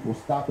when the people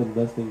stopped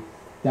investing.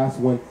 It's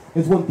when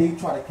they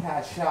try to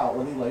cash out.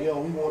 When they're like, yo,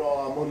 we want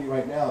all our money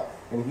right now.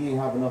 And he didn't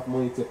have enough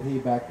money to pay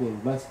back the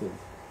investors.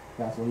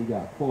 That's when he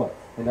got caught.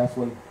 And that's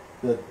when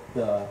the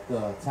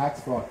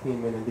tax fraud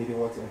came in and they didn't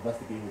want to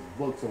investigate his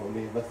books. And when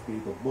they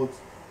investigated the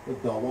books,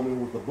 the woman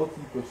who was the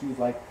bookkeeper, she was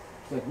like,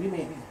 we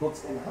made these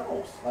books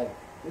in-house. Like,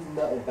 there's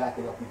nothing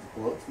backing up these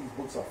books. These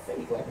books are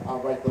fake. Like, I'll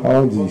write them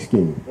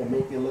and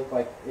make it look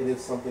like it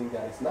is something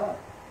that it's not.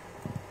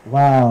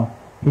 Wow.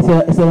 He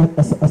said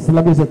a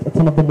celebrity is a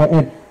ton of them were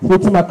in.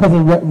 Salute to my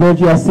cousin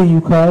Reggie, I see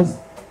you, cuz.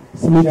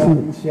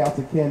 Shout out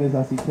to Candace,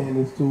 I see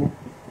Candace too.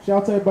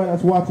 Shout out to everybody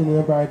that's watching and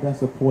everybody that's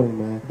supporting,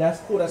 man. That's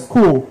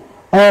cool.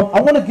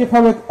 I want to give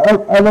Eric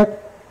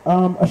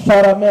a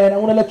shout out, man. I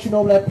want to let you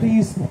know that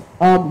please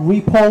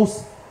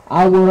repost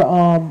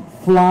our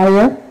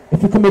flyer.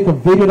 If you can make a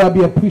video, that'd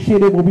be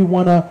appreciated. Where we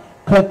want to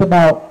collect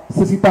about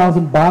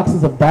 60,000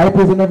 boxes of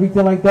diapers and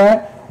everything like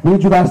that. We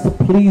need you guys to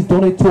please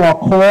donate to our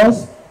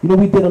cause. You know,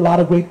 we did a lot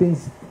of great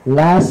things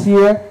last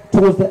year.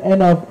 Towards the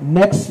end of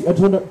next year,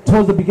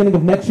 towards the beginning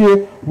of next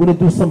year, we're going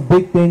to do some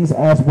big things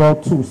as well,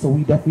 too. So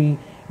we definitely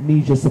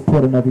need your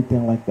support and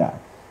everything like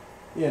that.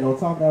 Yeah, and on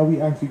top of that, we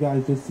ask you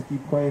guys just to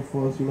keep praying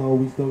for us. You know,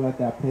 we still got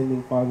that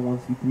pending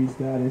 501c3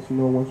 status. You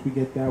know, once we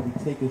get that, we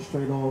take it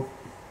straight off.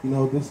 You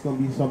know, this is going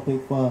to be something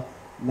for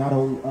not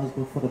only us,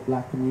 but for the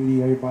black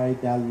community, everybody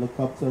that look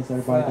up to us,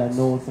 everybody that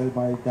knows us,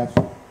 everybody that's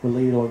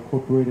related or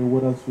incorporated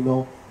with us. You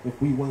know, if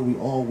we win, we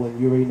all win.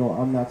 You already know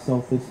I'm not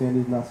selfish,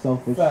 Sandy's not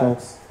selfish.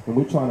 Facts. So, and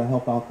we're trying to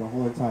help out the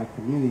whole entire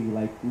community.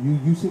 Like,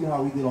 you seen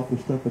how we did off the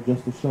strength of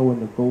just the show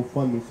and the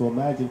GoFundMe. So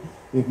imagine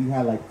if we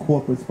had like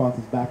corporate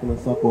sponsors backing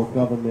us up or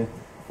government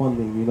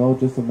funding, you know,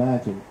 just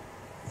imagine.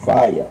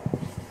 Fire.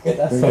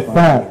 That's a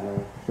fact.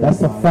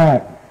 That's a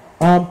fact.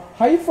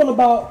 How you feel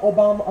about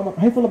Obama?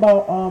 How you feel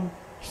about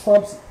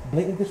Trump's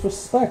blatant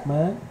disrespect,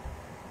 man?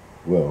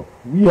 Well,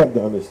 we have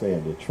to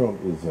understand that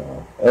Trump is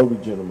an elder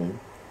gentleman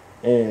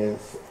and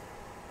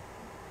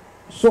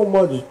so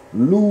much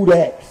lewd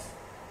acts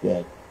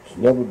that's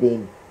never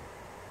been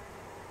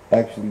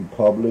actually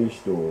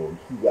published or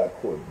he got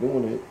caught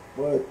doing it.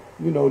 But,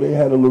 you know, they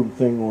had a little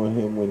thing on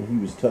him when he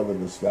was telling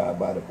this guy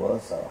by the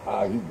bus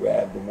how he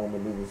grabbed the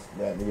woman and this,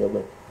 that, and the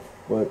other.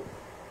 But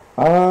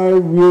I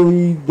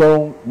really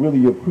don't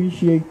really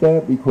appreciate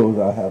that because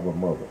I have a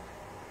mother.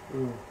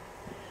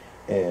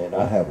 And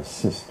I have a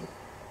sister.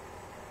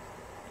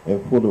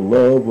 And for the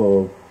love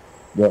of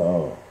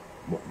the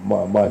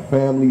my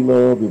family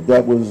love, if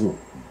that was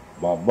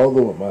my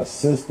mother or my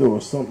sister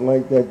or something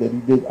like that he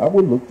did, I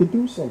would look to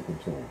do something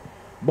to him.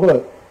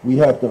 But we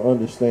have to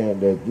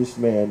understand that this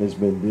man has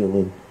been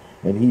dealing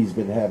and he's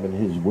been having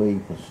his way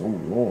for so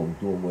long,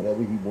 doing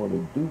whatever he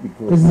wanted to do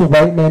because he's a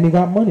white man, he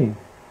got money.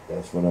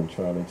 That's what I'm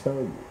trying to tell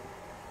you.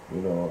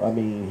 You know, I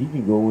mean, he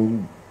can go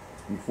in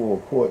before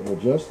a court in the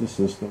justice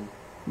system.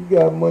 He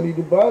got money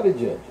to buy the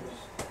judges,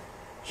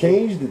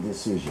 change the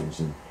decisions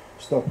and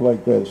stuff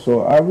like that.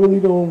 So I really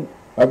don't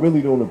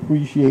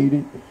appreciate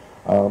it.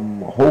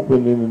 I'm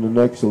hoping in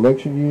the next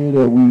election year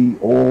that we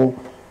all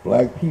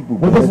black people.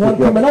 Well, there's one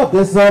coming up.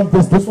 There's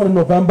this one in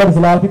November. There's a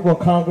lot of people in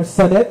Congress,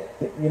 Senate.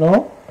 You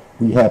know.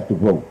 We have to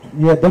vote.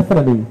 Yeah,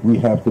 definitely. We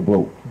have to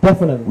vote.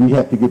 Definitely. We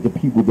have to get the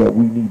people that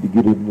we need to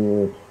get in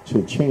there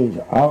to change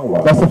our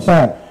lives. That's a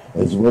fact.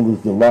 As well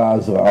as the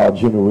lives of our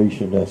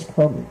generation that's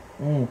coming.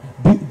 Do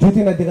you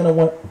think that they're gonna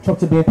want Trump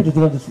to be impeached?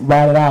 They're gonna just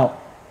ride it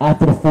out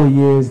after the 4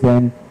 years,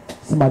 then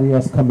somebody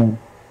else come in?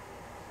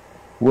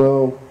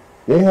 Well,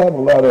 they have a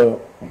lot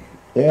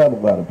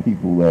of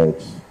people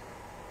that's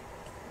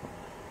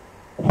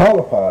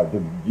qualified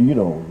to, you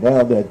know,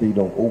 now that they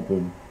don't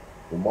open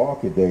the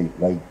market, they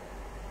like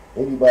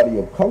anybody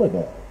of color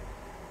now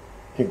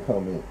can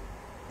come in.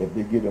 If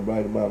they get the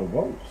right amount of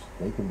votes,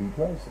 they can be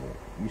president.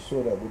 We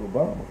saw that with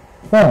Obama.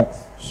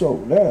 Facts. So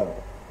now,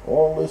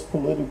 all this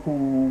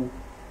political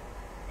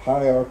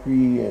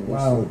hierarchy and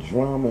this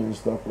drama and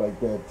stuff like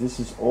that. This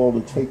is all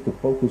to take the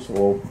focus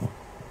off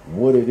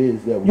what it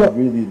is that we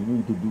really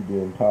need to do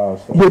to empower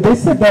stuff. Yeah, they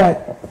said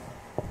that,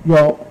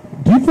 do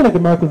you feel like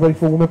America's ready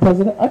for a woman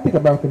president? I think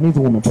America needs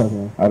a woman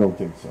president. I don't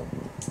think so.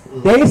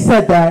 They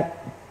said that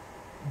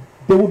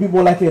there will be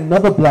more likely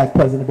another black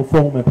president before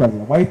a woman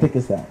president. Why do you think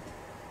it's that?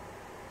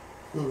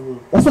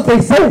 That's what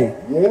they say.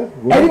 Yeah.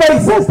 Everybody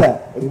says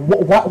that.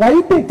 Why do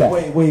you think that?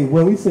 Wait.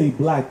 When we say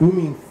black, do you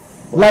mean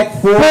like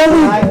fully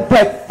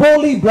black?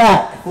 Fully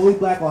black. Fully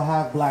black or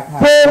half black,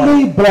 half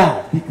fully white?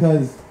 Black.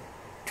 Because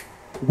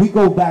we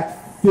go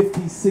back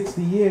 50,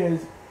 60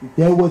 years,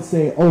 they would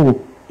say,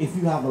 oh, if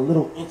you have a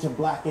little inch of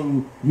black in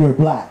you, you're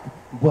black.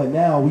 But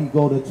now we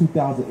go to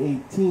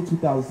 2018,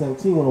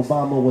 2017, when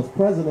Obama was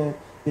president,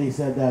 they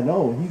said that,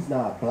 no, he's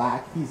not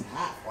black, he's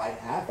half white,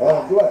 half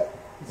black.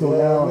 So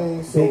now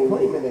they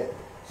claiming it.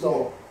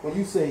 So when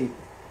you say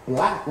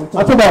black, we're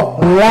talking about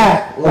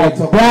black, like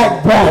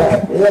black.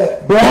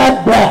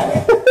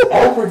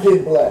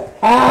 African black.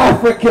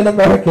 African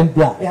American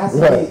black. It has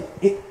to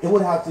be, it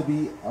would have to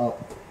be a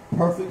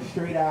perfect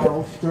straight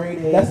arrow, straight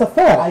A. That's a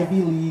fact.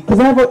 Ivy League. Because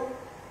I have a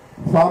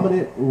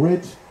prominent,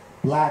 rich,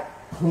 black,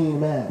 clean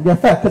man. Yeah,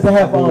 fact. Because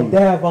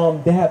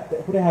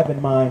who they have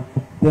in mind?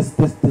 This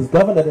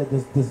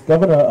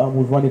governor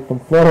who's running from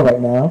Florida right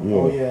now. Yeah.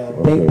 Oh yeah.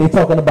 They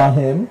talking about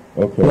him.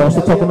 Okay. They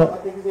also talking about. I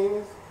think his name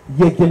is.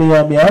 Yeah,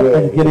 Gilliam.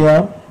 And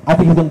Gilliam. I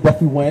think he's gonna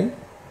definitely win.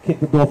 Kick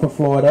the door for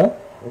Florida.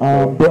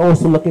 Okay. They're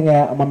also looking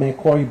at my man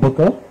Cory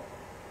Booker.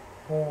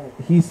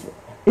 Is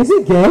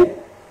he gay?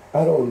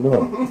 I don't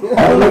know.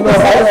 I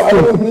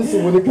don't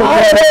listen when it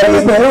comes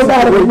It don't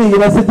matter with me.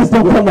 Just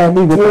don't come at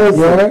me with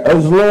it.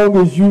 As long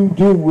as you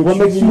do what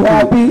makes you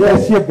happy,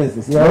 that's your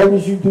business. As long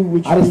as you do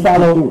what you I just need to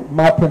follow do.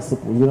 my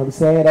principles. You know what I'm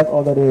saying? That's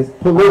all that is.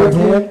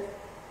 Politically,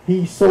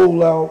 he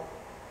sold out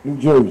New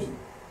Jersey.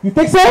 You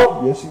think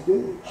so? Yes, he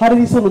did. How did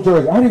he sell New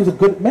Jersey? I heard he was a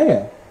good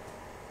mayor.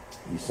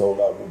 He sold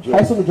out New Jersey. How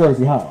he sold New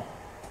Jersey? How?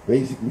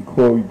 Basically,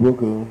 Cory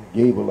Booker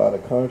gave a lot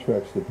of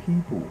contracts to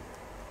people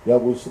that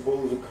was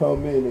supposed to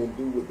come in and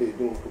do what they're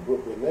doing for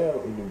Brooklyn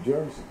now in New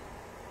Jersey.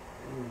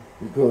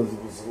 Because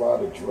it was a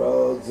lot of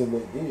drugs and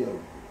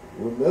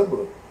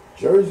remember,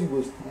 Jersey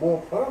was more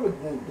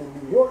prominent than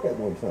New York at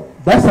one time.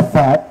 That's a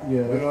fact.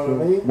 Yeah, You know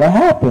what I mean? What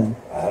happened?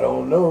 I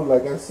don't know.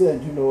 Like I said,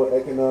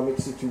 economic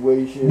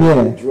situation,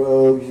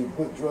 drugs, you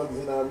put drugs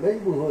in our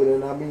neighborhood,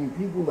 and I mean,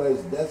 people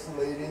that's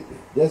desolated,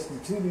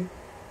 destituted,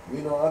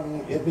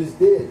 if it's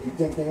dead, you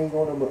think they ain't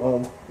going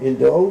to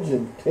indulge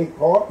and take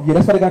part? Yeah,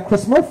 that's why they got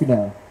Chris Murphy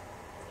now.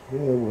 Yeah,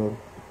 well,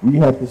 we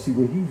have to see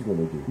what he's going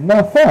to do.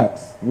 Not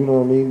facts. You know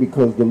what I mean?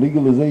 Because the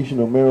legalization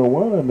of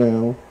marijuana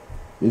now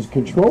is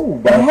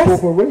controlled by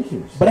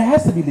corporations. But it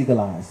has to be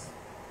legalized.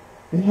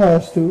 It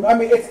has to. I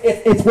mean,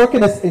 it's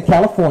working in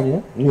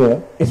California. Yeah.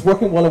 It's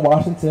working well in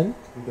Washington.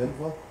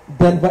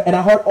 Denver. And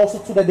I heard also,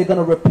 too, that they're going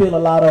to repeal a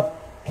lot of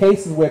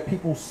cases where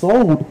people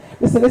sold.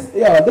 Listen, that's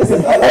a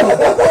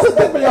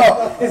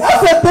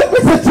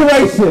different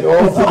situation.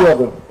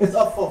 Altogether. It's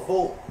up for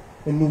vote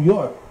in New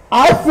York.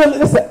 I feel,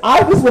 this is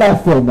what I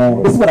feel,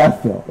 man. This is what I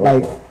feel.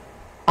 Like,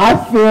 I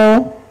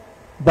feel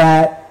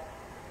that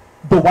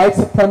the white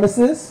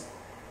supremacists,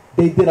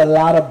 they did a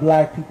lot of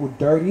black people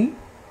dirty.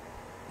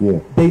 Yeah.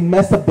 They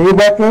messed up their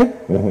record.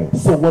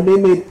 So when they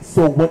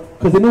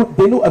because they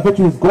knew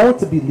eventually it was going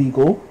to be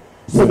legal,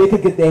 so they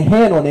could get their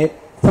hand on it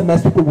to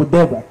mess people with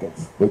their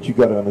records. But you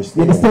got to understand.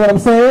 You understand what I'm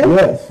saying?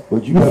 Yes.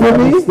 But you got to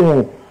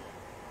understand,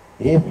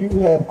 if you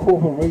have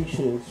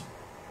corporations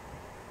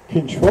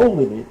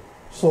controlling it,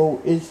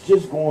 so it's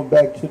just going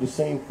back to the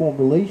same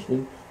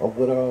formulation of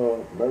what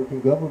our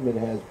American government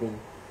has been,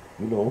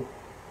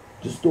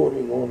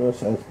 distorting on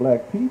us as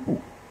black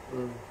people.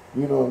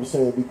 You know what I'm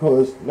saying?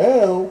 Because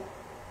now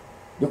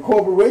the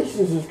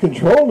corporations is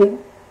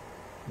controlling.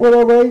 Well,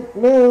 all right,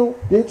 now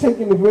they're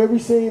taking the very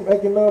same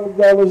economic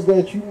dollars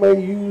that you may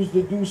use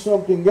to do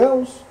something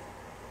else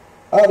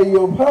out of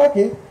your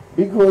pocket,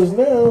 because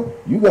now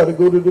you got to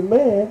go to the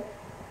man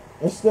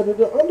instead of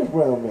the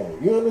underground man.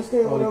 You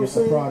understand what I'm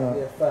saying?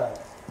 Yeah, fact.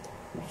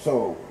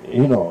 So,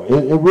 it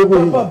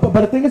really is. But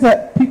the thing is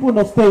that people in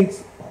those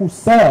states who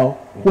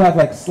have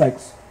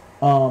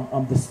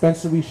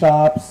dispensary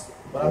shops.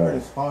 But I heard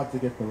it's hard to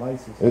get the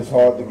license. It's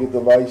hard to get the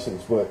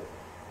license, but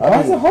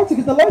Why is it hard to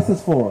get the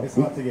license for? It's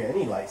hard to get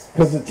any license.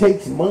 Because it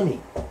takes money.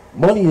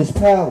 Money is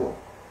power.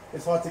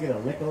 It's hard to get a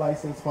liquor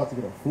license, hard to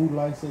get a food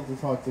license,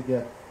 it's hard to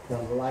get the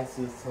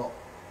license to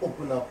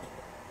open up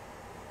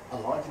a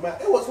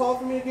laundromat. It was hard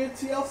for me to get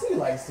a TLC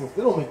license.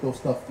 They don't make those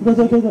stuff. What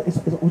do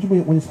you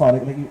mean when it's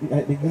hard? Like you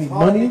need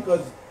money?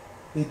 Because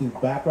they do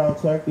background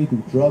check, they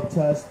do drug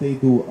tests, they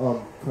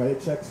do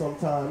credit checks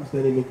sometimes,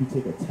 then they make you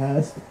take a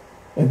test,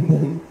 and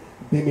then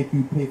they make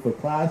you pay for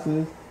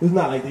classes. It's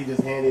not like they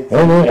just handed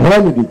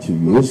it to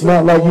you. It's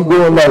not like you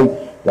going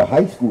like the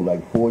high school,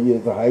 like 4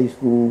 years of high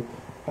school.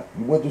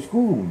 You went to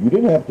school. You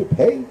didn't have to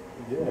pay.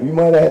 Yeah. You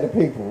might have had to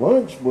pay for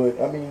lunch, but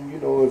I mean,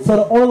 So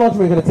the only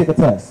laundry going to take a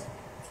test?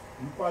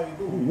 You probably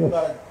do.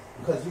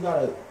 Because you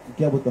gotta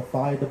get with the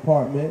fire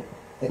department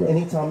And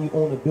anytime you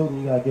own a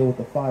building, you gotta get with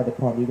the fire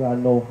department. You gotta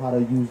know how to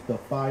use the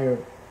fire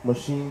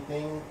machine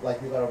thing.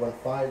 Like you gotta run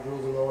fire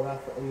drills and all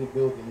that for any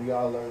building. You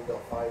gotta learn the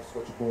fire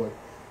switchboard.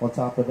 On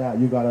top of that,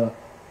 you gotta.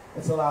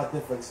 It's a lot of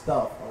different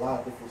stuff.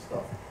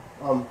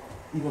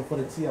 Even for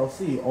the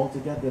TLC,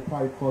 altogether, it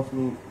probably cost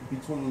me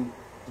between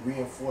 $3,000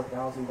 and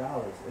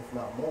 $4,000, if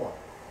not more.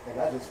 And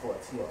that's just for a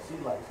TLC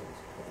license.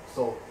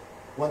 So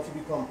once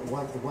you have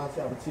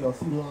a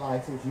TLC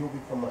license, you'll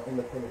become an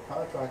independent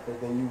contractor.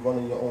 Then you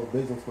running your own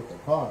business with the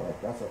car. Like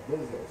that's a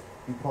business.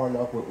 You partner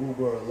up with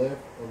Uber or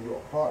Lyft, and you're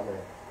a partner,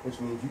 which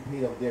means you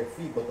pay them their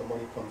fee, but the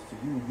money comes to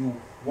you. You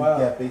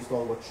get based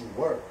on what you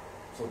work.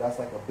 So that's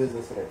like a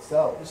business in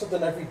itself. It's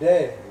something every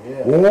day.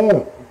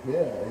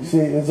 Yeah. See,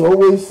 it's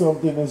always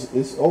something.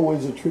 It's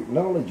always a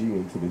technology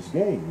into this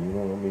game. You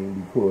know what I mean?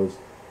 Because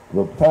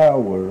the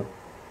power,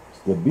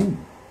 the beat,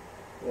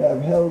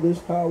 have held this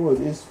power.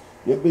 There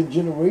have been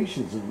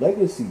generations of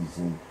legacies,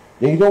 and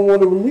they don't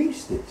want to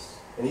release this.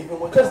 And even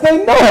with because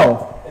they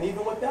know. And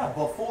even with that,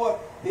 before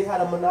they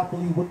had a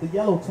monopoly with the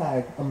yellow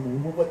tag,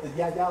 with the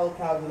yellow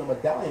tags and the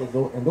medallions,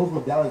 and those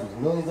medallions was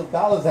millions of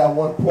dollars at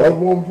one point. At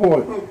one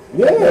point,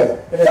 yeah.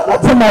 Shout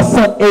out to my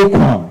son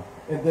Akon.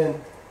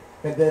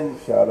 And then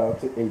shout out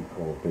to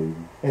Akon, baby.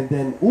 And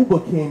then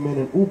Uber came in,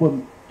 and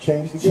Uber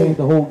changed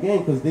the whole game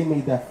because they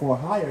made that for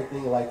hire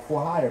thing. Like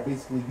for hire,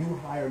 basically you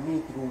hire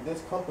me through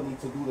this company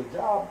to do the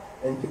job,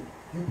 and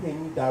you pay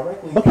me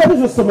directly. But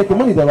companies were still making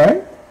money though,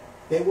 right?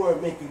 They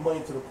weren't making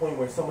money to the point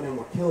where some of them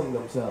were killing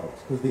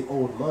themselves because they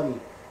owed money,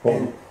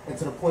 and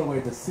to the point where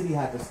the city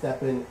had to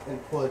step in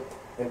and put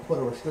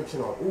a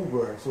restriction on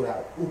Uber so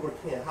that Uber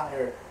can't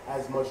hire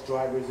as much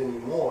drivers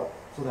anymore,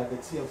 so that the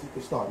TLC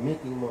could start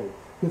making money.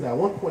 Because at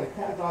one point a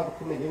cab driver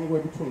could make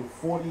anywhere between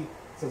 40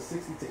 to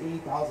 60 to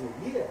 80,000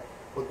 a year.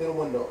 But then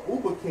when the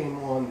Uber came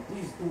on,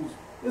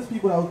 there's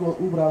people that was doing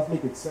Uber that was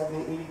making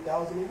 70,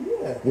 80,000 a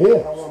year.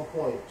 Yeah. At one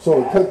point.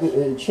 So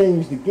it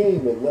changed the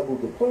game and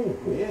leveled the playing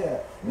field. Yeah.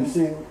 You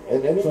see,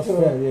 and anytime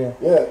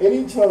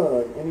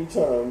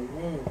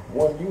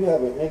when you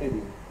have an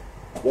entity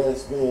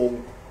that's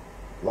been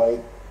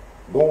like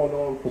going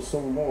on for so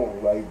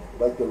long,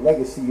 like the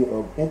legacy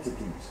of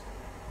entities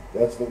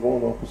that's been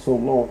going on for so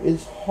long,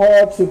 it's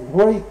hard to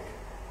break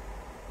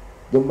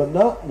the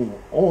monotony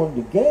on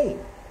the game.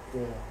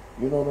 Yeah.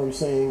 You know what I'm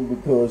saying?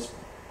 Because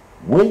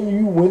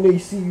when they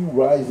see you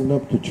rising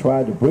up to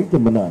try to break the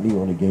monotony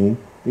on the game,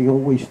 they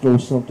always throw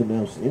something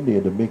else in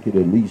there to make it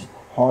at least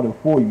harder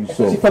for you.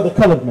 Especially for the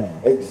colored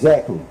man.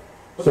 Exactly.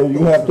 But so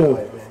you have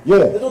to,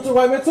 They don't do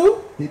white men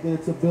too? They did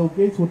it to Bill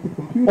Gates with the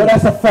computer. Oh,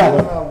 that's a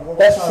fact.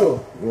 That's true.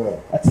 Yeah.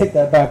 I take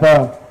that back,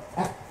 bro.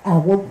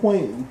 At one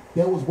point,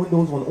 there was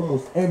Windows on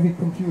almost every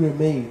computer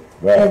made.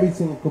 Right. Every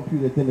single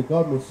computer. Then the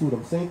government sued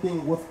them. Same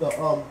thing with the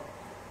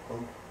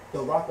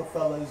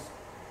Rockefellers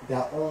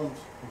that owned.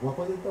 What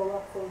was it, the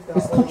Rockefellers?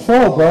 It's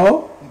control,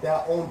 bro.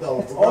 That owned the.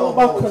 It's all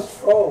about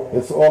control.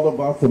 It's all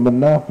about the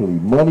monopoly.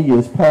 Money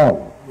is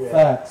power. Yeah.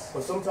 Facts.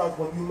 But sometimes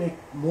when you make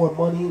more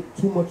money,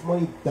 too much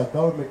money, the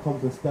government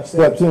comes and steps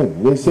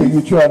in. They say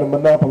you're trying to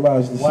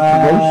monopolize the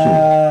situation.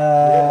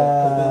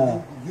 Yeah,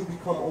 then you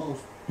become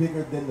almost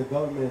bigger than the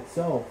government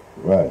itself.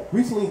 Right.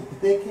 Recently,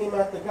 they came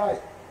at the guy,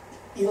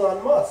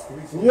 Elon Musk.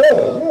 Recently, Yeah,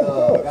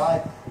 the guy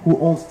who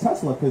owns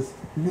Tesla, because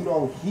he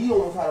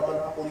almost had a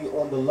monopoly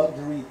on the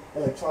luxury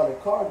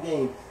electronic car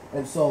game,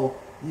 and so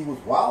he was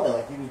wilding,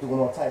 like he was doing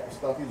all type of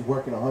stuff. He was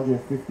working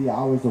 150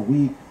 hours a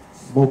week,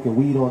 smoking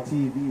weed on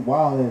TV,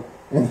 wilding.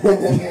 And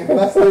then the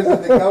investors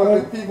and the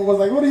government people was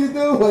like, "What are you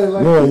doing?"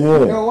 Like,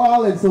 you're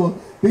wilding. So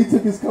they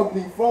took his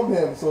company from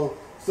him. So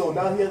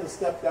now he has to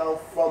step down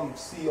from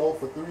CEO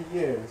for 3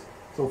 years.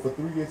 So for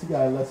 3 years, he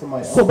got to let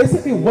somebody else. So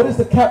basically, what is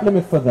the cap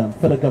limit for them,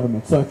 for the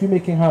government? So if you're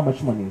making how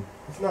much money?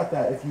 It's not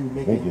that if you're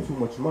making too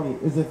much money.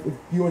 It's if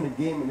you're in the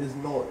game and there's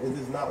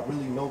not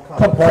really no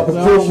competition.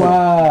 Oh,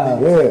 wow.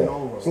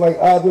 Yeah. It's like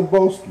Ivan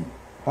Boski.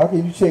 How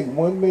can you take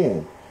one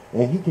man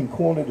and he can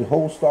corner the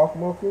whole stock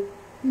market?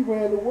 He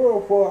ran the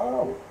world for an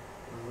hour.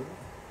 Mm-hmm.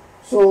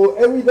 So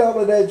every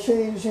dollar that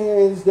changed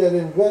hands that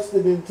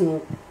invested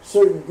into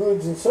certain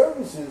goods and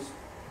services,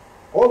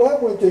 all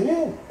that went to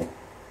him.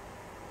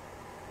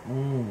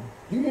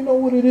 Do you know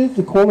what it is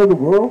to corner the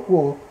world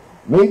for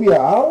maybe an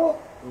hour?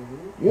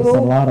 Mm-hmm. That's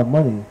a lot of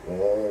money.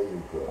 There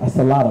you go. That's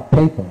a lot of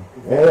paper.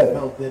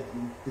 Vanderbilt did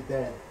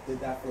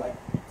that for like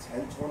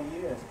 10, 20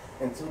 years.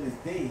 Until this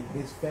day,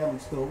 his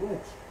family's still rich.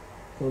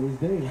 Till this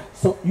day.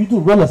 So you do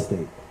real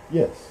estate?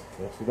 Yes,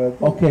 that's what I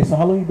do. Okay, so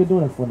how long you been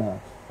doing it for now?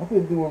 I've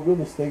been doing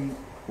real estate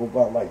for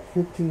about like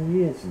 15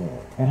 years now.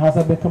 And how's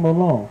that been coming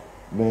along?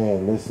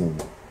 Man, listen,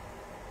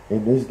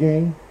 in this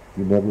game,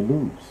 you never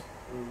lose.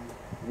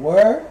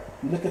 Word?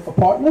 You looking for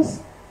partners?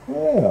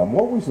 Yeah, I'm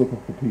always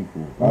looking for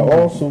people. I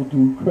also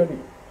do credit.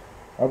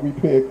 I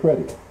repair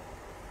credit.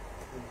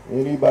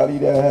 Anybody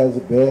that has a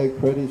bad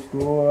credit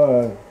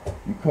score,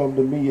 you come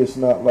to me. It's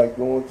not like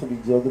going to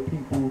these other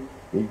people.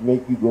 They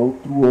make you go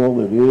through all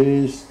of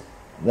this,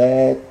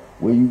 that,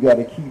 where you got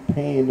to keep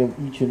paying them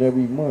each and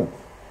every month.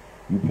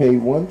 You pay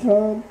one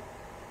time,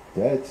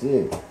 that's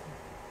it.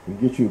 We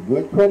get you a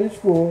good credit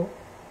score,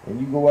 and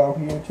you go out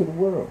here into the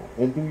world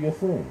and do your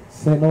thing.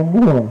 Say no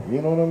more.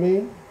 You know what I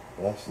mean?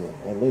 That's it.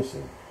 And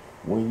listen,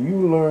 when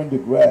you learn to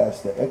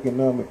grasp the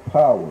economic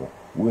power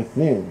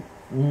within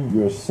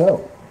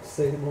yourself,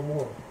 say no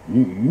more.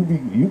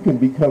 You can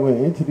become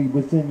an entity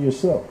within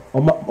yourself.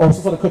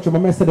 Also for the country, my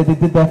man said that they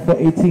did that for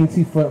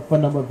AT&T for a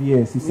number of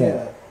years. He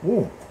said,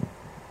 yeah.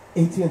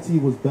 AT&T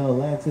was Bell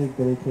Atlantic,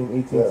 then it came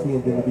AT&T,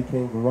 and then it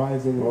became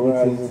Verizon, and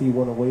Verizon. AT&T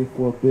went away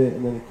for a bit,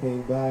 and then it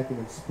came back, and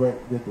then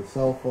Sprint did the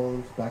cell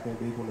phones back in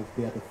the days when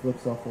they had the flip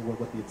cell phone with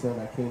the antenna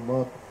that came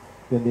up.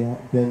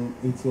 Then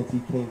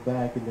AT&T came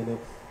back, and then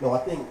I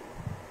think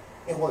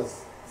it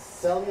was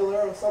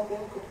cellular or something.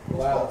 It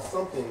was called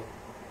something.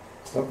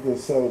 Something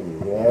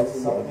cellular, yeah.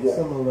 Something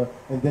similar,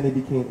 and then it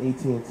became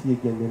AT&T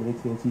again. Then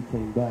AT&T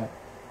came back,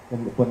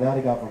 but now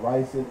they got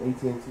Verizon,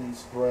 AT&T,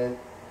 Sprint.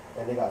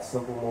 And they got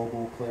Simple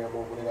Mobile, Clear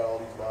Mobile, they got all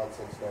these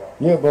nonsense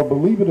now. Yeah, but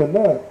believe it or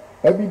not,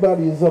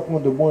 everybody is up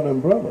under one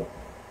umbrella.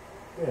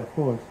 Yeah, of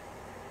course.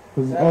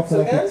 Because it's all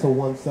connected to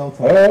one cell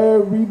tower.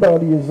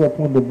 Everybody is up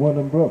under one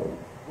umbrella.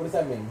 what does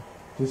that mean?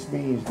 Just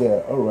means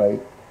that, all right,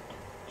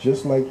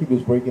 just like he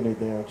was breaking it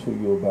down to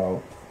you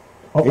about.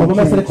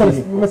 Remember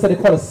said they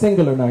call it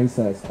singular now, he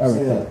says. Eric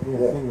said. Yeah,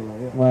 singular,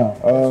 yeah. Wow.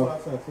 That's what I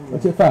said, singular.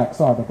 What's your fact?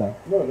 Sorry about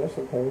that. No, that's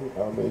okay.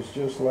 It's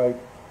just like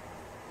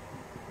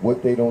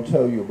what they don't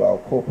tell you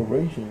about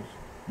corporations.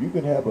 You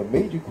can have a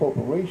major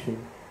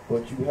corporation,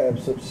 but you have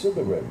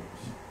subsidiaries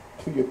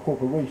to your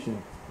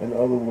corporation. In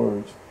other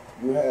words,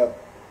 you have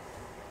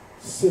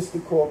sister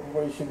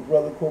corporation,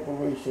 brother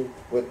corporation,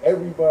 but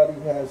everybody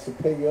has to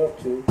pay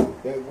up to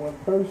that one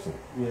person.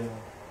 Yeah.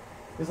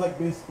 It's like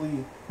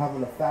basically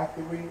having a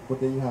factory,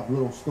 but then you have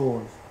little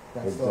stores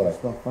that sell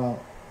stuff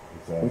out.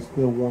 Exactly. It's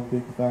still one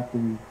big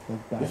factory.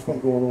 It's been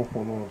going on for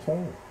a long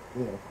time.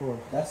 Yeah, of course.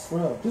 That's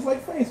real. Just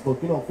like Facebook,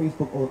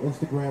 Facebook on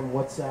Instagram,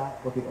 WhatsApp,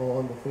 but they all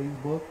under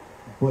Facebook.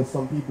 But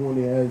some people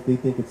in their heads, they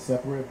think it's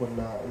separate, but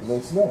nah.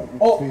 It's not.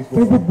 Oh,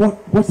 Facebook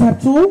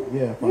WhatsApp too?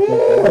 Yeah.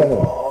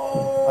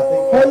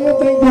 How you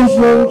think this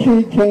young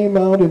kid came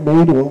out and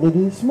made all of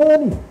this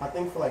money? I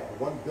think for like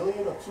 1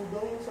 billion or 2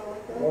 billion, something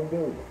like that. 1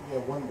 billion. Yeah,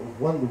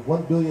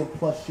 1 billion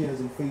plus shares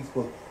in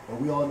Facebook,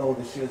 and we all know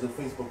the shares in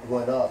Facebook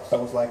went up,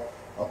 so it's like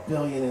a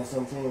billion and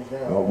some change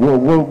now.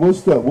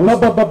 What's that?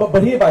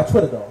 But he by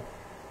Twitter though.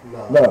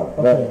 No.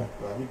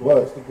 He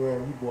bought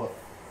Instagram. He bought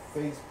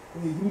Facebook.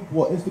 He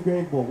bought Instagram.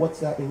 He bought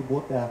WhatsApp, and he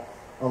bought that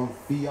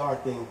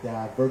VR thing,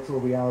 that virtual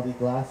reality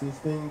glasses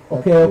thing.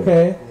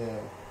 Okay. Yeah.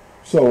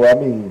 So I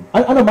mean,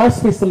 I know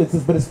MySpace still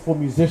exists, but it's for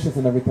musicians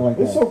and everything like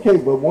that. It's okay,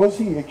 but once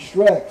he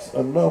extracts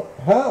enough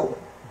power,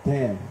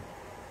 damn,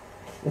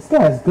 this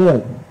guy's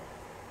good.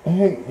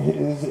 Hey,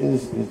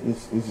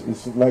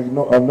 it's like a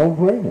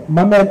no-brainer.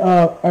 My man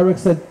Eric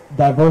said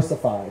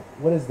diversified.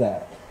 What is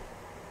that?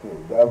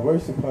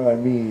 Diversify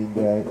means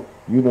that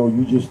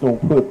you just don't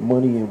put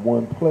money in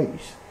one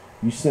place.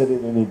 You set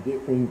it in a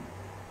different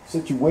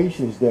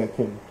situations that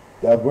can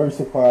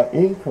diversify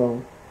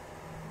income,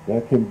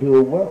 that can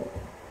build wealth.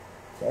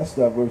 That's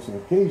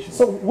diversification.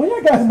 So when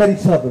you guys met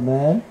each other,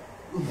 man?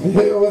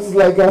 It was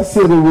like I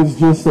said, it was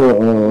just a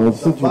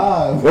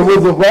vibe. It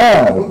was a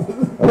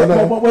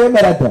vibe. Where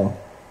met I though?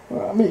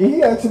 I mean,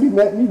 he actually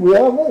met me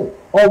where I live.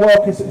 Oh,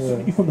 well, okay, so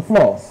you from the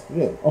floors?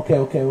 Yeah. Okay.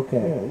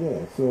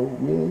 Yeah. So,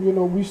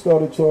 we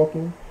started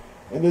talking,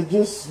 and it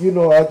just,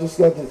 I just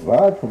got this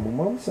vibe from him.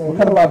 I'm saying, what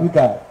kind of vibe you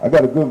got? I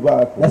got a good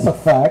vibe from him. That's a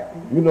fact.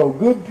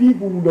 Good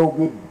people know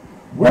good.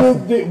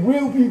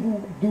 Real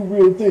people do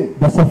real things.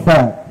 That's a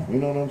fact. You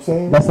know what I'm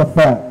saying? That's a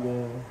fact.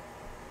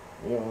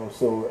 Yeah.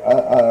 So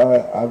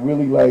I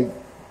really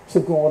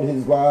took on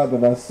his vibe,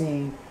 and I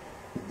seen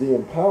the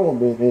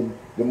empowerment and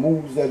the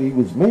moves that he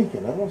was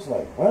making. I was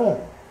like, wow.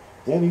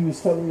 Then he was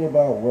telling me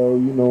about, I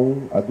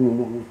do a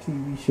little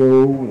TV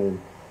show, and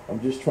I'm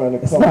just trying to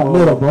it's come not on.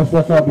 Little, bro. It's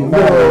just trying to be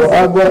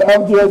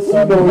I'm just, he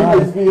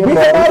was being He's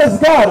a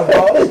modest guy,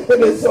 bro.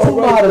 He's too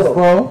modest,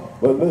 bro.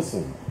 But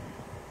listen,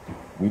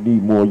 we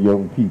need more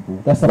young people.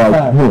 That's a like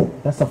fact. him.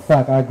 That's a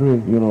fact. I agree.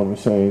 You know what I'm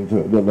saying?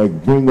 To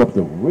bring up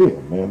the rear,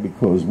 man,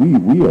 because we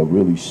are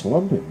really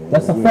slumping, man.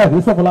 That's a fact.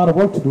 We have a lot of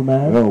work to do,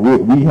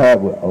 man. We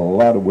have a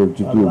lot of work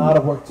to do. A lot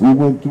of work to do. We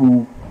went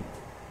through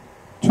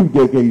 2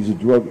 decades of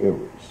drug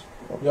errors.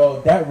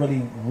 Yo, that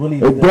really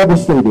it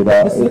devastated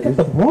us. Listen, look at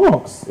the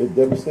Bronx. It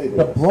devastated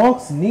us. The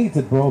Bronx needs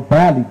it, bro,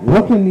 badly.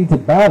 Brooklyn needs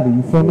it badly.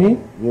 You feel me?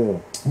 Yeah.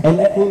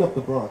 And clean up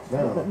the Bronx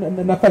now.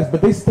 No facts,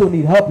 but they still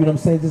need help. You know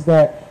what I'm saying? Just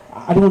that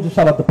I don't want to just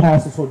shout out the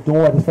pastors who are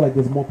doing. I just feel like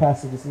there's more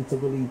pastors just need to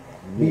really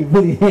be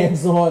really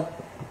hands on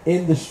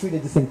in the street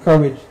and just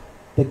encourage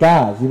the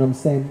guys. You know what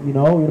I'm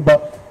saying?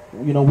 But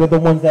we're the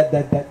ones that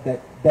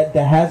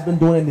has been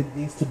doing it and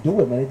needs to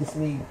do it, man. They just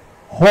need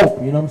hope.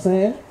 You know what I'm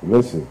saying?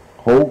 Listen,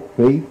 hope,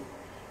 faith,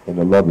 and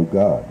the love of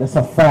God. That's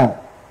a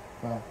fact.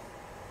 The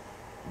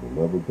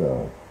love of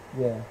God.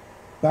 Yeah.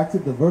 Back to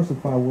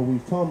diversify, what we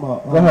was talking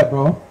about. Go ahead,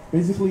 bro.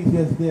 Basically,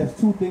 there's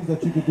 2 things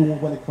that you can do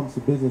when it comes to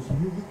business.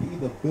 You can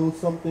either build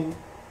something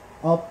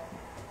up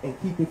and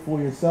keep it for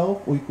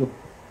yourself, or you could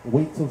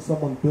wait till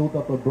someone build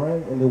up a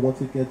brand, and then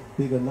once it gets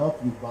big enough,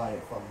 you buy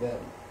it from them.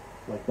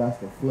 Like that's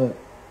the flip.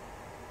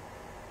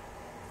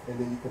 And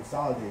then you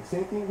consolidate.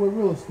 Same thing with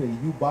real estate.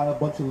 You buy a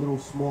bunch of little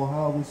small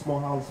houses, small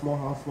houses, small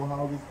houses, small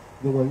houses.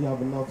 Then when you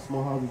have enough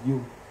small houses,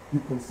 you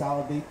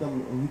consolidate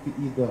them, and you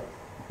could either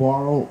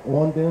borrow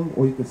on them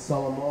or you could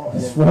sell them all. And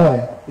That's then buy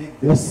right. a big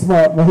You're business.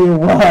 smart, man. Here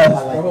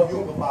Like was.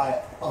 you can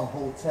buy a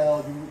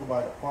hotel, you can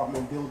buy an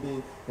apartment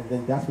building, and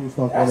then that's when you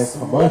start That's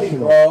getting money,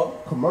 commercial. bro.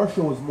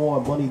 Commercial is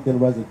more money than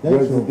residential.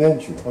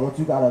 Residential. And once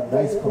you got a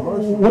nice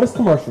commercial, What is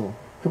commercial?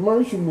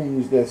 Commercial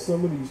means that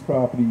some of these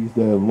properties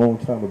that a long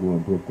time ago in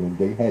Brooklyn,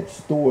 they had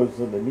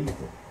stores underneath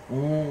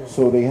them.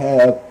 So they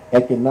have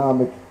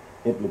economic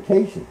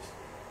implications.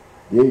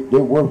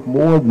 They're worth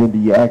more than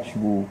the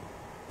actual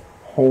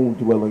home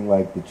dwelling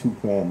like the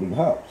two-family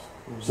house.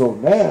 So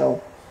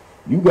now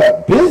you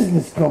got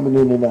business coming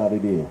in and out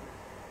of there.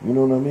 You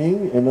know what I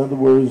mean? In other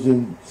words,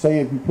 say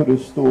if you put a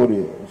store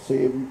there, or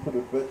say if you put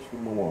a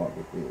vegetable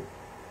market there,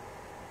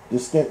 the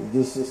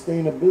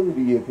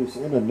sustainability, if it's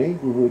in a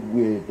neighborhood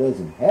where it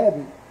doesn't have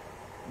it,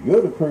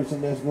 you're the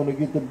person that's going to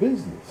get the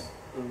business.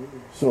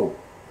 So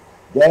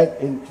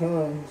that in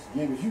turn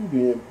gives you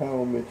the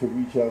empowerment to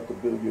reach out to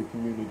build your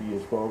community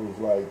as far as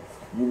like,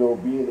 you know,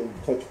 being in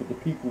touch with the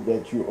people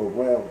that you're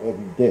around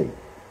every day.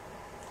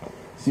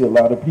 See, a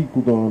lot of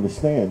people don't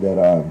understand that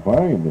our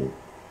environment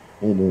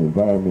and the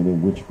environment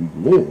in which we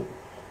live,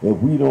 if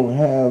we don't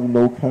have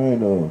no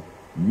kind of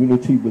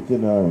unity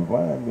within our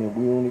environment,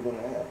 we're only going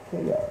to have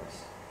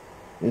chaos.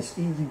 It's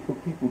easy for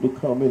people to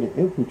come in and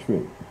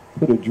infiltrate,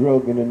 put a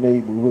drug in a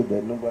neighborhood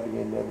that nobody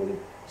had never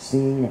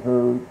seen,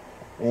 heard,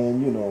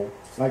 and you know.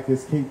 like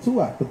this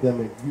K2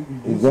 epidemic, you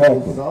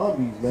Exactly. see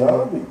zombies, man.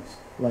 Zombies.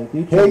 Like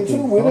they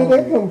K2, where did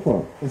that come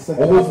from?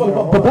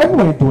 But black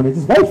women ain't doing it.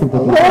 Just white people A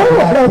doing lot it. of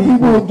black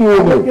people are doing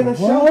I work in it. a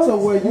shelter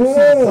where you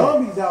Yeah. see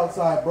zombies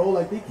outside, bro.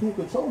 Like they can't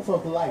control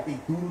something. Like they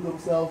doodle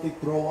themselves, they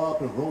throw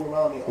up and roll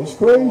around. They It's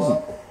throw crazy.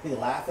 up. They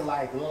laughing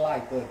like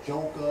the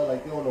Joker.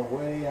 Like they don't know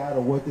where they at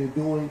or what they're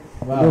doing.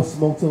 Wow. They'll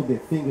smoke till their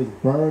fingers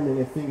burn and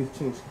their fingers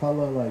change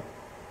color. Like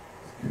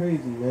it's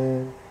crazy,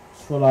 man.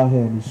 Still out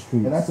here in these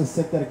streets. And that's a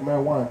synthetic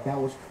marijuana that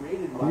was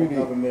created by the Created.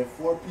 government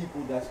for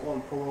people that's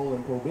on parole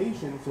and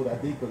probation so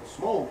that they could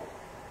smoke.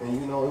 And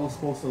you know, it was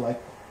supposed to like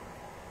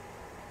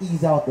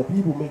ease out the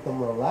people, make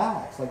them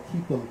relax, like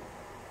keep them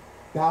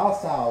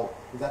docile.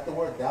 Is that the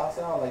word,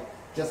 docile? Like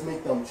just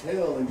make them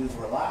chill and just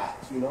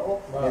relax, you know?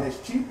 Wow. And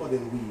it's cheaper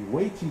than weed,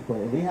 way cheaper.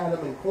 And they had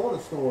them in corner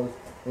stores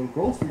and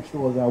grocery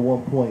stores at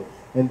one point.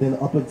 And then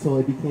up until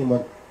it became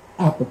an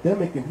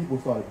epidemic and people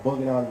started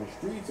bugging out in the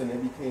streets, and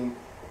it became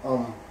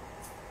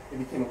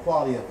a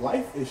quality of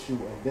life issue,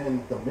 and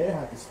then the mayor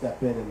had to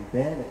step in and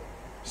ban it.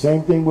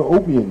 Same thing with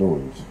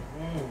opioids.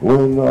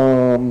 When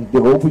the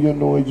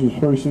opioids was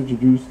first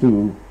introduced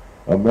to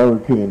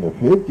America in the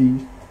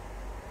 50s,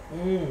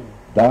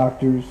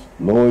 doctors,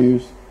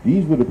 lawyers,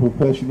 these were the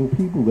professional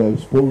people that were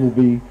supposed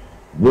to be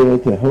there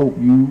to help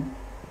you,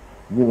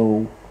 you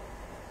know,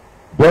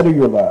 better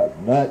your life,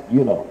 not,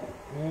 you know.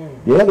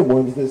 They're the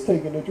ones that's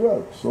taking the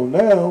drugs. So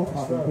now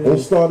it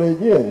started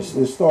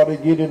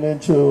getting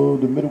into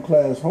the middle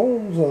class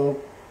homes of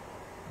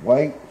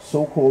white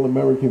so-called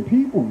American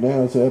people.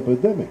 Now it's an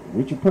epidemic.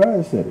 Richard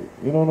Pryor said it.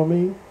 You know what I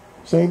mean?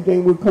 Same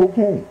thing with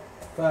cocaine.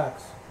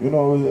 Facts. You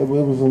know, it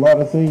was a lot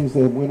of things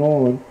that went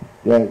on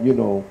that, you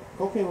know.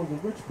 Cocaine was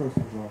a rich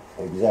person's drug.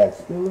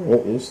 Exactly. Still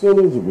is. It still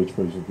is a rich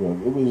person's drug.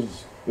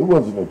 It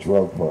wasn't a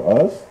drug for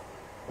us.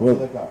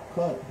 Until it got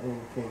cut and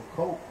it became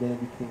coke, then it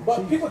became But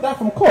cheap. people die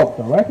from coke,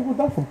 though, right? People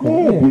die from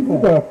coke. Yeah,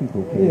 people fact. die from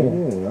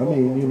cocaine. Yeah. I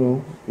mean, you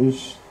know,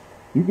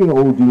 you can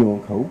OD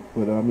on coke,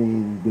 but I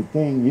mean, the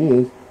thing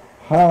is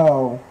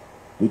how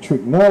the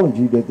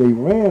technology that they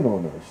ran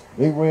on us.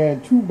 They ran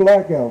 2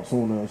 blackouts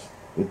on us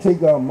to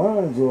take our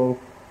minds off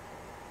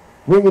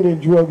bringing in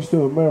drugs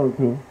to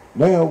America.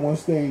 Now,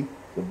 once the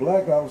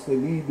blackouts, they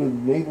leave the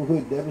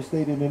neighborhood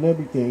devastated and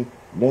everything.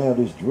 Now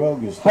this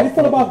drug is. How do you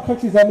feel about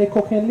countries that make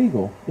cocaine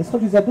legal? There's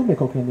countries that do make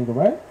cocaine legal,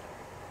 right?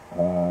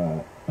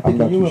 I'm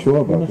not too sure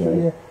about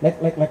that. Yeah.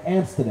 Like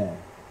Amsterdam.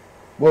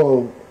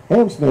 Well,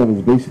 Amsterdam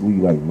is basically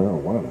like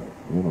marijuana,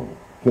 you know,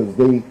 because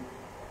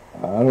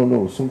I don't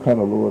know, some kind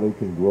of law they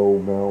can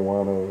grow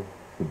marijuana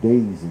for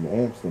days in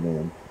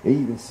Amsterdam. They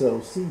even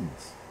sell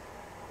seeds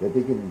that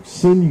they can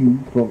send you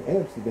from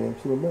Amsterdam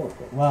to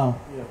America. Wow.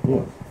 Yeah, of Yeah.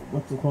 course.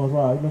 What's the cause?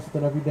 Wow, you must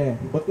have that every day.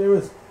 But there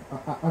is,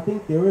 I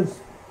think there is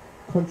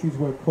countries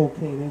where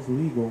cocaine is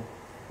legal,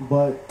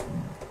 but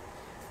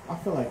I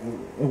feel like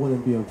it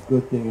wouldn't be a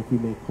good thing if we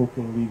made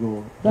cocaine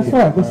legal. That's here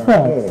in right, that's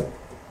America. right. Yeah.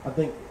 I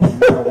think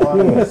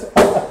marijuana is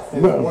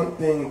Right. one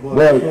thing, but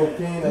Right.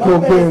 cocaine is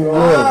Cocaine,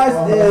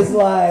 right. is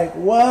like,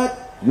 what?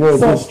 Yeah,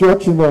 So-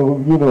 destruction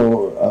of, you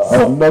know,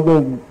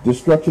 another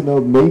destruction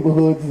of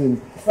neighborhoods,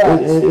 and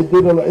Facts.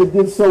 it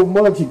did so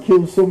much. It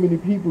killed so many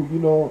people. You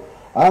know,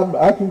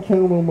 I can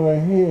count on my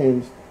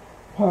hands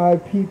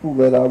 5 people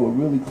that I were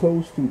really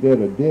close to that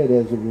are dead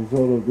as a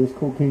result of this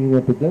cocaine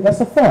epidemic.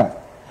 That's a fact.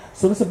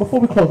 So listen, before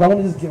we close, I want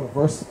to just give a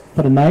verse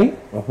for the night,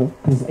 Uh-huh.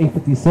 because it's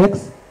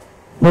 8:56.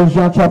 1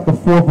 John chapter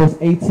 4, verse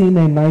 18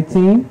 and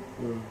 19.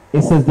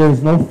 It says, there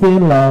is no fear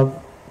in love,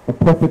 But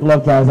perfect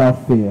love drives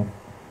out fear,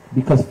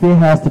 because fear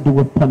has to do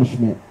with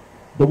punishment.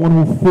 The one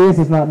who fears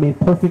is not made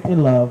perfect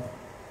in love.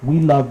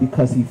 We love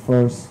because he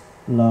first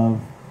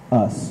loved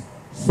us.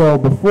 So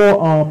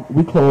before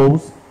we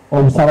close,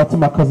 shout out to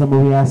my cousin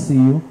Maria, I see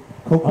you.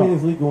 Cocaine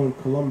is legal in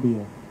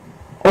Colombia.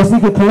 Oh, it's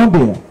legal in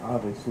Colombia?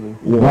 Obviously.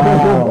 Yeah.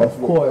 Wow. That's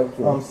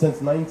what-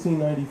 Since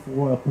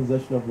 1994, a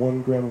possession of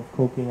 1 gram of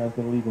cocaine has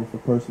been legal for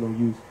personal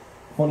use.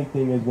 Funny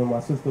thing is, when my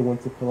sister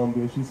went to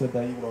Colombia, she said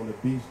that even on the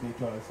beach they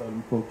try to sell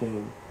you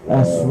cocaine.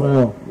 That's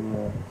real.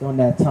 Yeah. Doing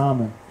that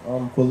timing.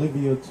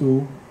 Bolivia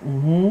too.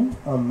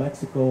 Mm-hmm.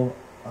 Mexico,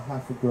 a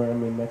half a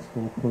gram in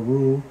Mexico.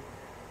 Peru,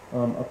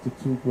 up to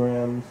 2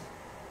 grams,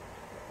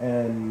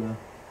 and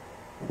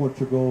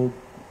Portugal,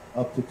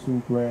 up to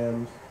 2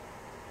 grams.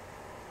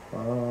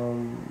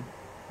 In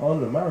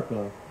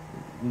America,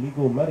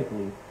 legal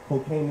medically.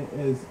 Cocaine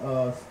is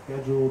a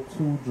Schedule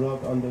II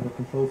drug under the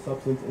Controlled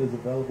Substance. It is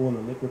available in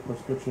a liquid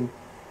prescription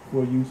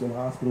for use in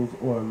hospitals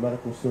or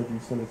medical surgery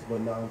centers,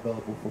 but not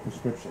available for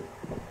prescription.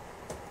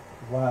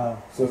 Wow.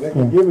 So they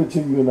can give it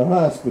to you in the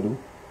hospital.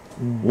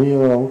 You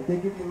know. They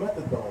give you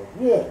methadone.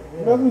 Yeah.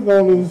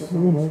 Methadone is,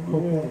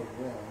 Cocaine.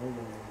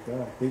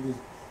 Yeah.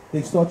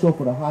 They start you off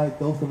with a high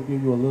dose and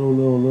give you a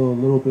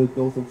little bit of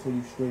dose until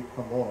you straight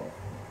come off.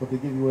 But they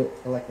give you it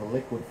in like a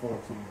liquid form,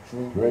 so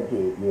you drink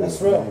it. Yeah. That's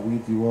real. and it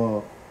weeds you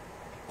off.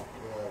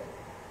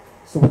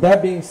 So with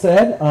that being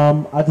said,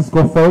 I just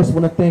go first. I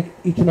want to thank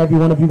each and every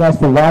one of you guys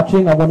for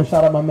watching. I want to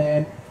shout out my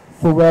man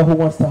Pharrell, who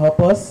wants to help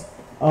us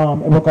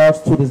in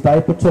regards to this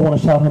diaper tour. I want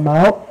to shout him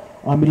out.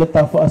 He looked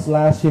out for us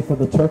last year for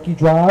the turkey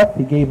drive.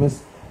 He gave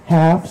us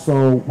half,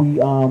 so we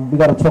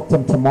got to talk to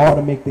him tomorrow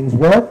to make things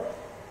work.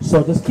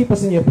 So just keep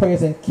us in your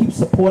prayers and keep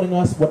supporting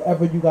us,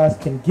 whatever you guys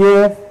can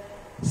give,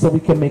 so we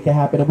can make it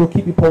happen. And we'll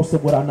keep you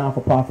posted with our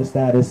non-for-profit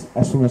status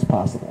as soon as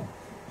possible.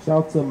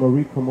 Shout out to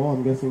Marie Kamal,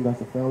 I'm guessing that's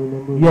a family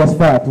member. Yes,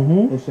 fact.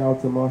 Mm-hmm. And shout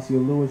out to Marcia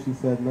Lewis, she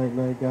said night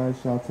night guys.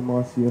 Shout out to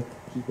Marcia,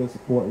 she's been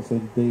supporting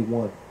since day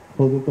one.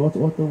 Closing thoughts,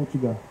 Arthur, what you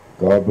got?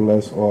 God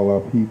bless all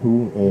our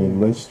people, and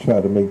let's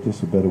try to make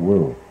this a better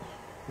world.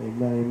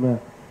 Amen,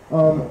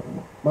 amen.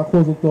 My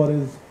closing thought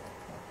is,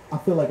 I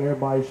feel like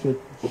everybody should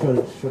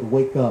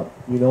wake up,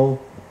 you know?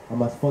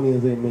 As funny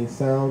as it may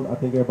sound, I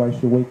think everybody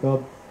should wake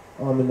up.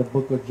 In the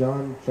book of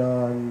John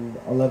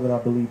 11, I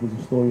believe, is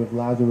the story of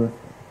Lazarus,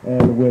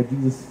 and where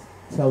Jesus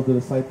tells the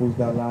disciples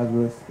that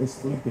Lazarus is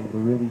sleeping, but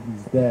really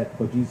he's dead.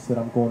 But Jesus said,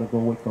 I'm going to go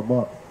wake him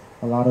up.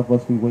 A lot of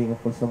us be waiting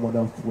for someone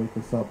else to wake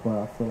us up, but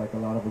I feel like a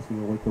lot of us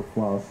need to wake up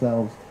for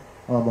ourselves.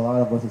 A lot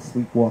of us are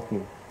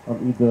sleepwalking,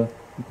 either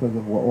because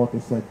of what Arthur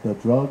said, the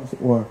drugs,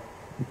 or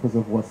because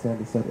of what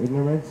Sandy said,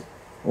 ignorance,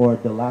 or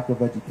the lack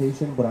of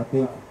education. But I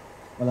think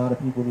a lot of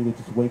people need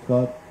to just wake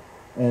up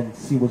and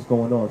see what's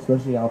going on,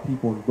 especially our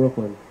people in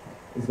Brooklyn.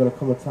 It's going to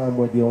come a time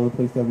where the only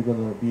place that we're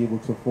going to be able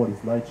to afford is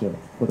NYCHA.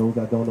 For those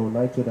that don't know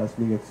NYCHA, that's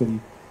New York City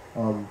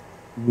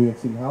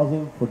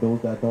housing. For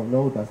those that don't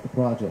know, that's the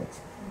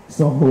projects.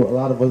 So a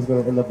lot of us are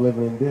going to end up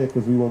living in there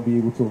because we won't be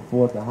able to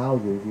afford the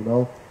houses, you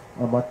know.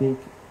 I think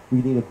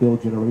we need to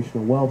build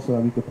generational wealth so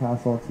that we can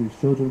pass on to these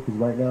children, because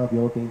right now the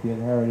only thing they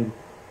inherited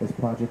is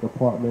project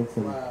apartments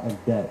and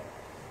debt.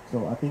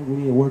 So I think we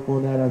need to work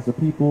on that as a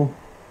people,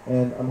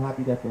 and I'm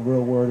happy that the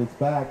real word is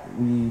back.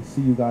 We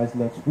see you guys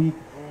next week.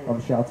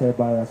 Shout out to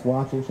everybody that's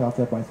watching. Shout out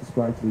to everybody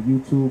subscribe to the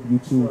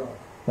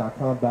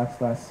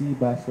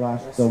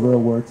youtube.com/c/the real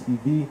word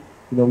TV.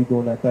 You know, we're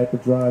doing that diaper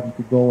drive. You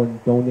could go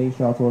and donate.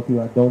 Shout out to all the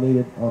people that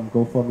donated.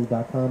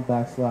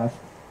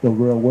 GoFundMe.com/the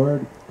real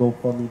word.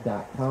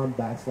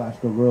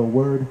 GoFundMe.com/the real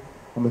word.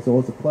 It's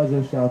always a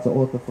pleasure. Shout out to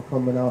Arthur for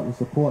coming out and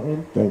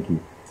supporting. Thank you.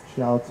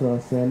 Shout out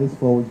to Sanders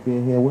for always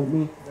being here with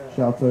me.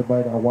 Shout out to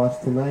everybody that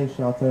watched tonight.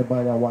 Shout out to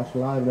everybody that watched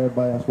live and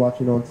everybody that's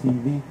watching on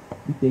TV.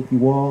 We thank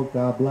you all.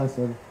 God bless,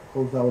 and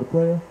close out with a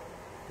prayer.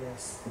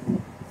 Yes.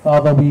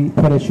 Father, we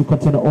pray that you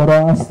continue to order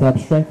our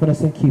steps, strengthen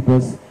us and keep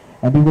us,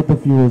 and be with the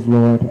viewers,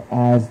 Lord,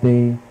 as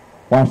they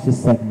watch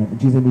this segment. In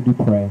Jesus' name we do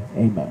pray.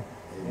 Amen.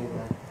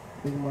 Amen.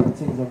 These are my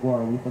things are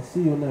going. We can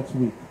see you next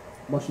week.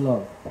 Much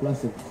love.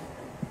 Blessings.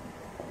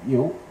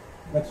 Yo.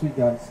 Next week,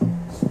 guys.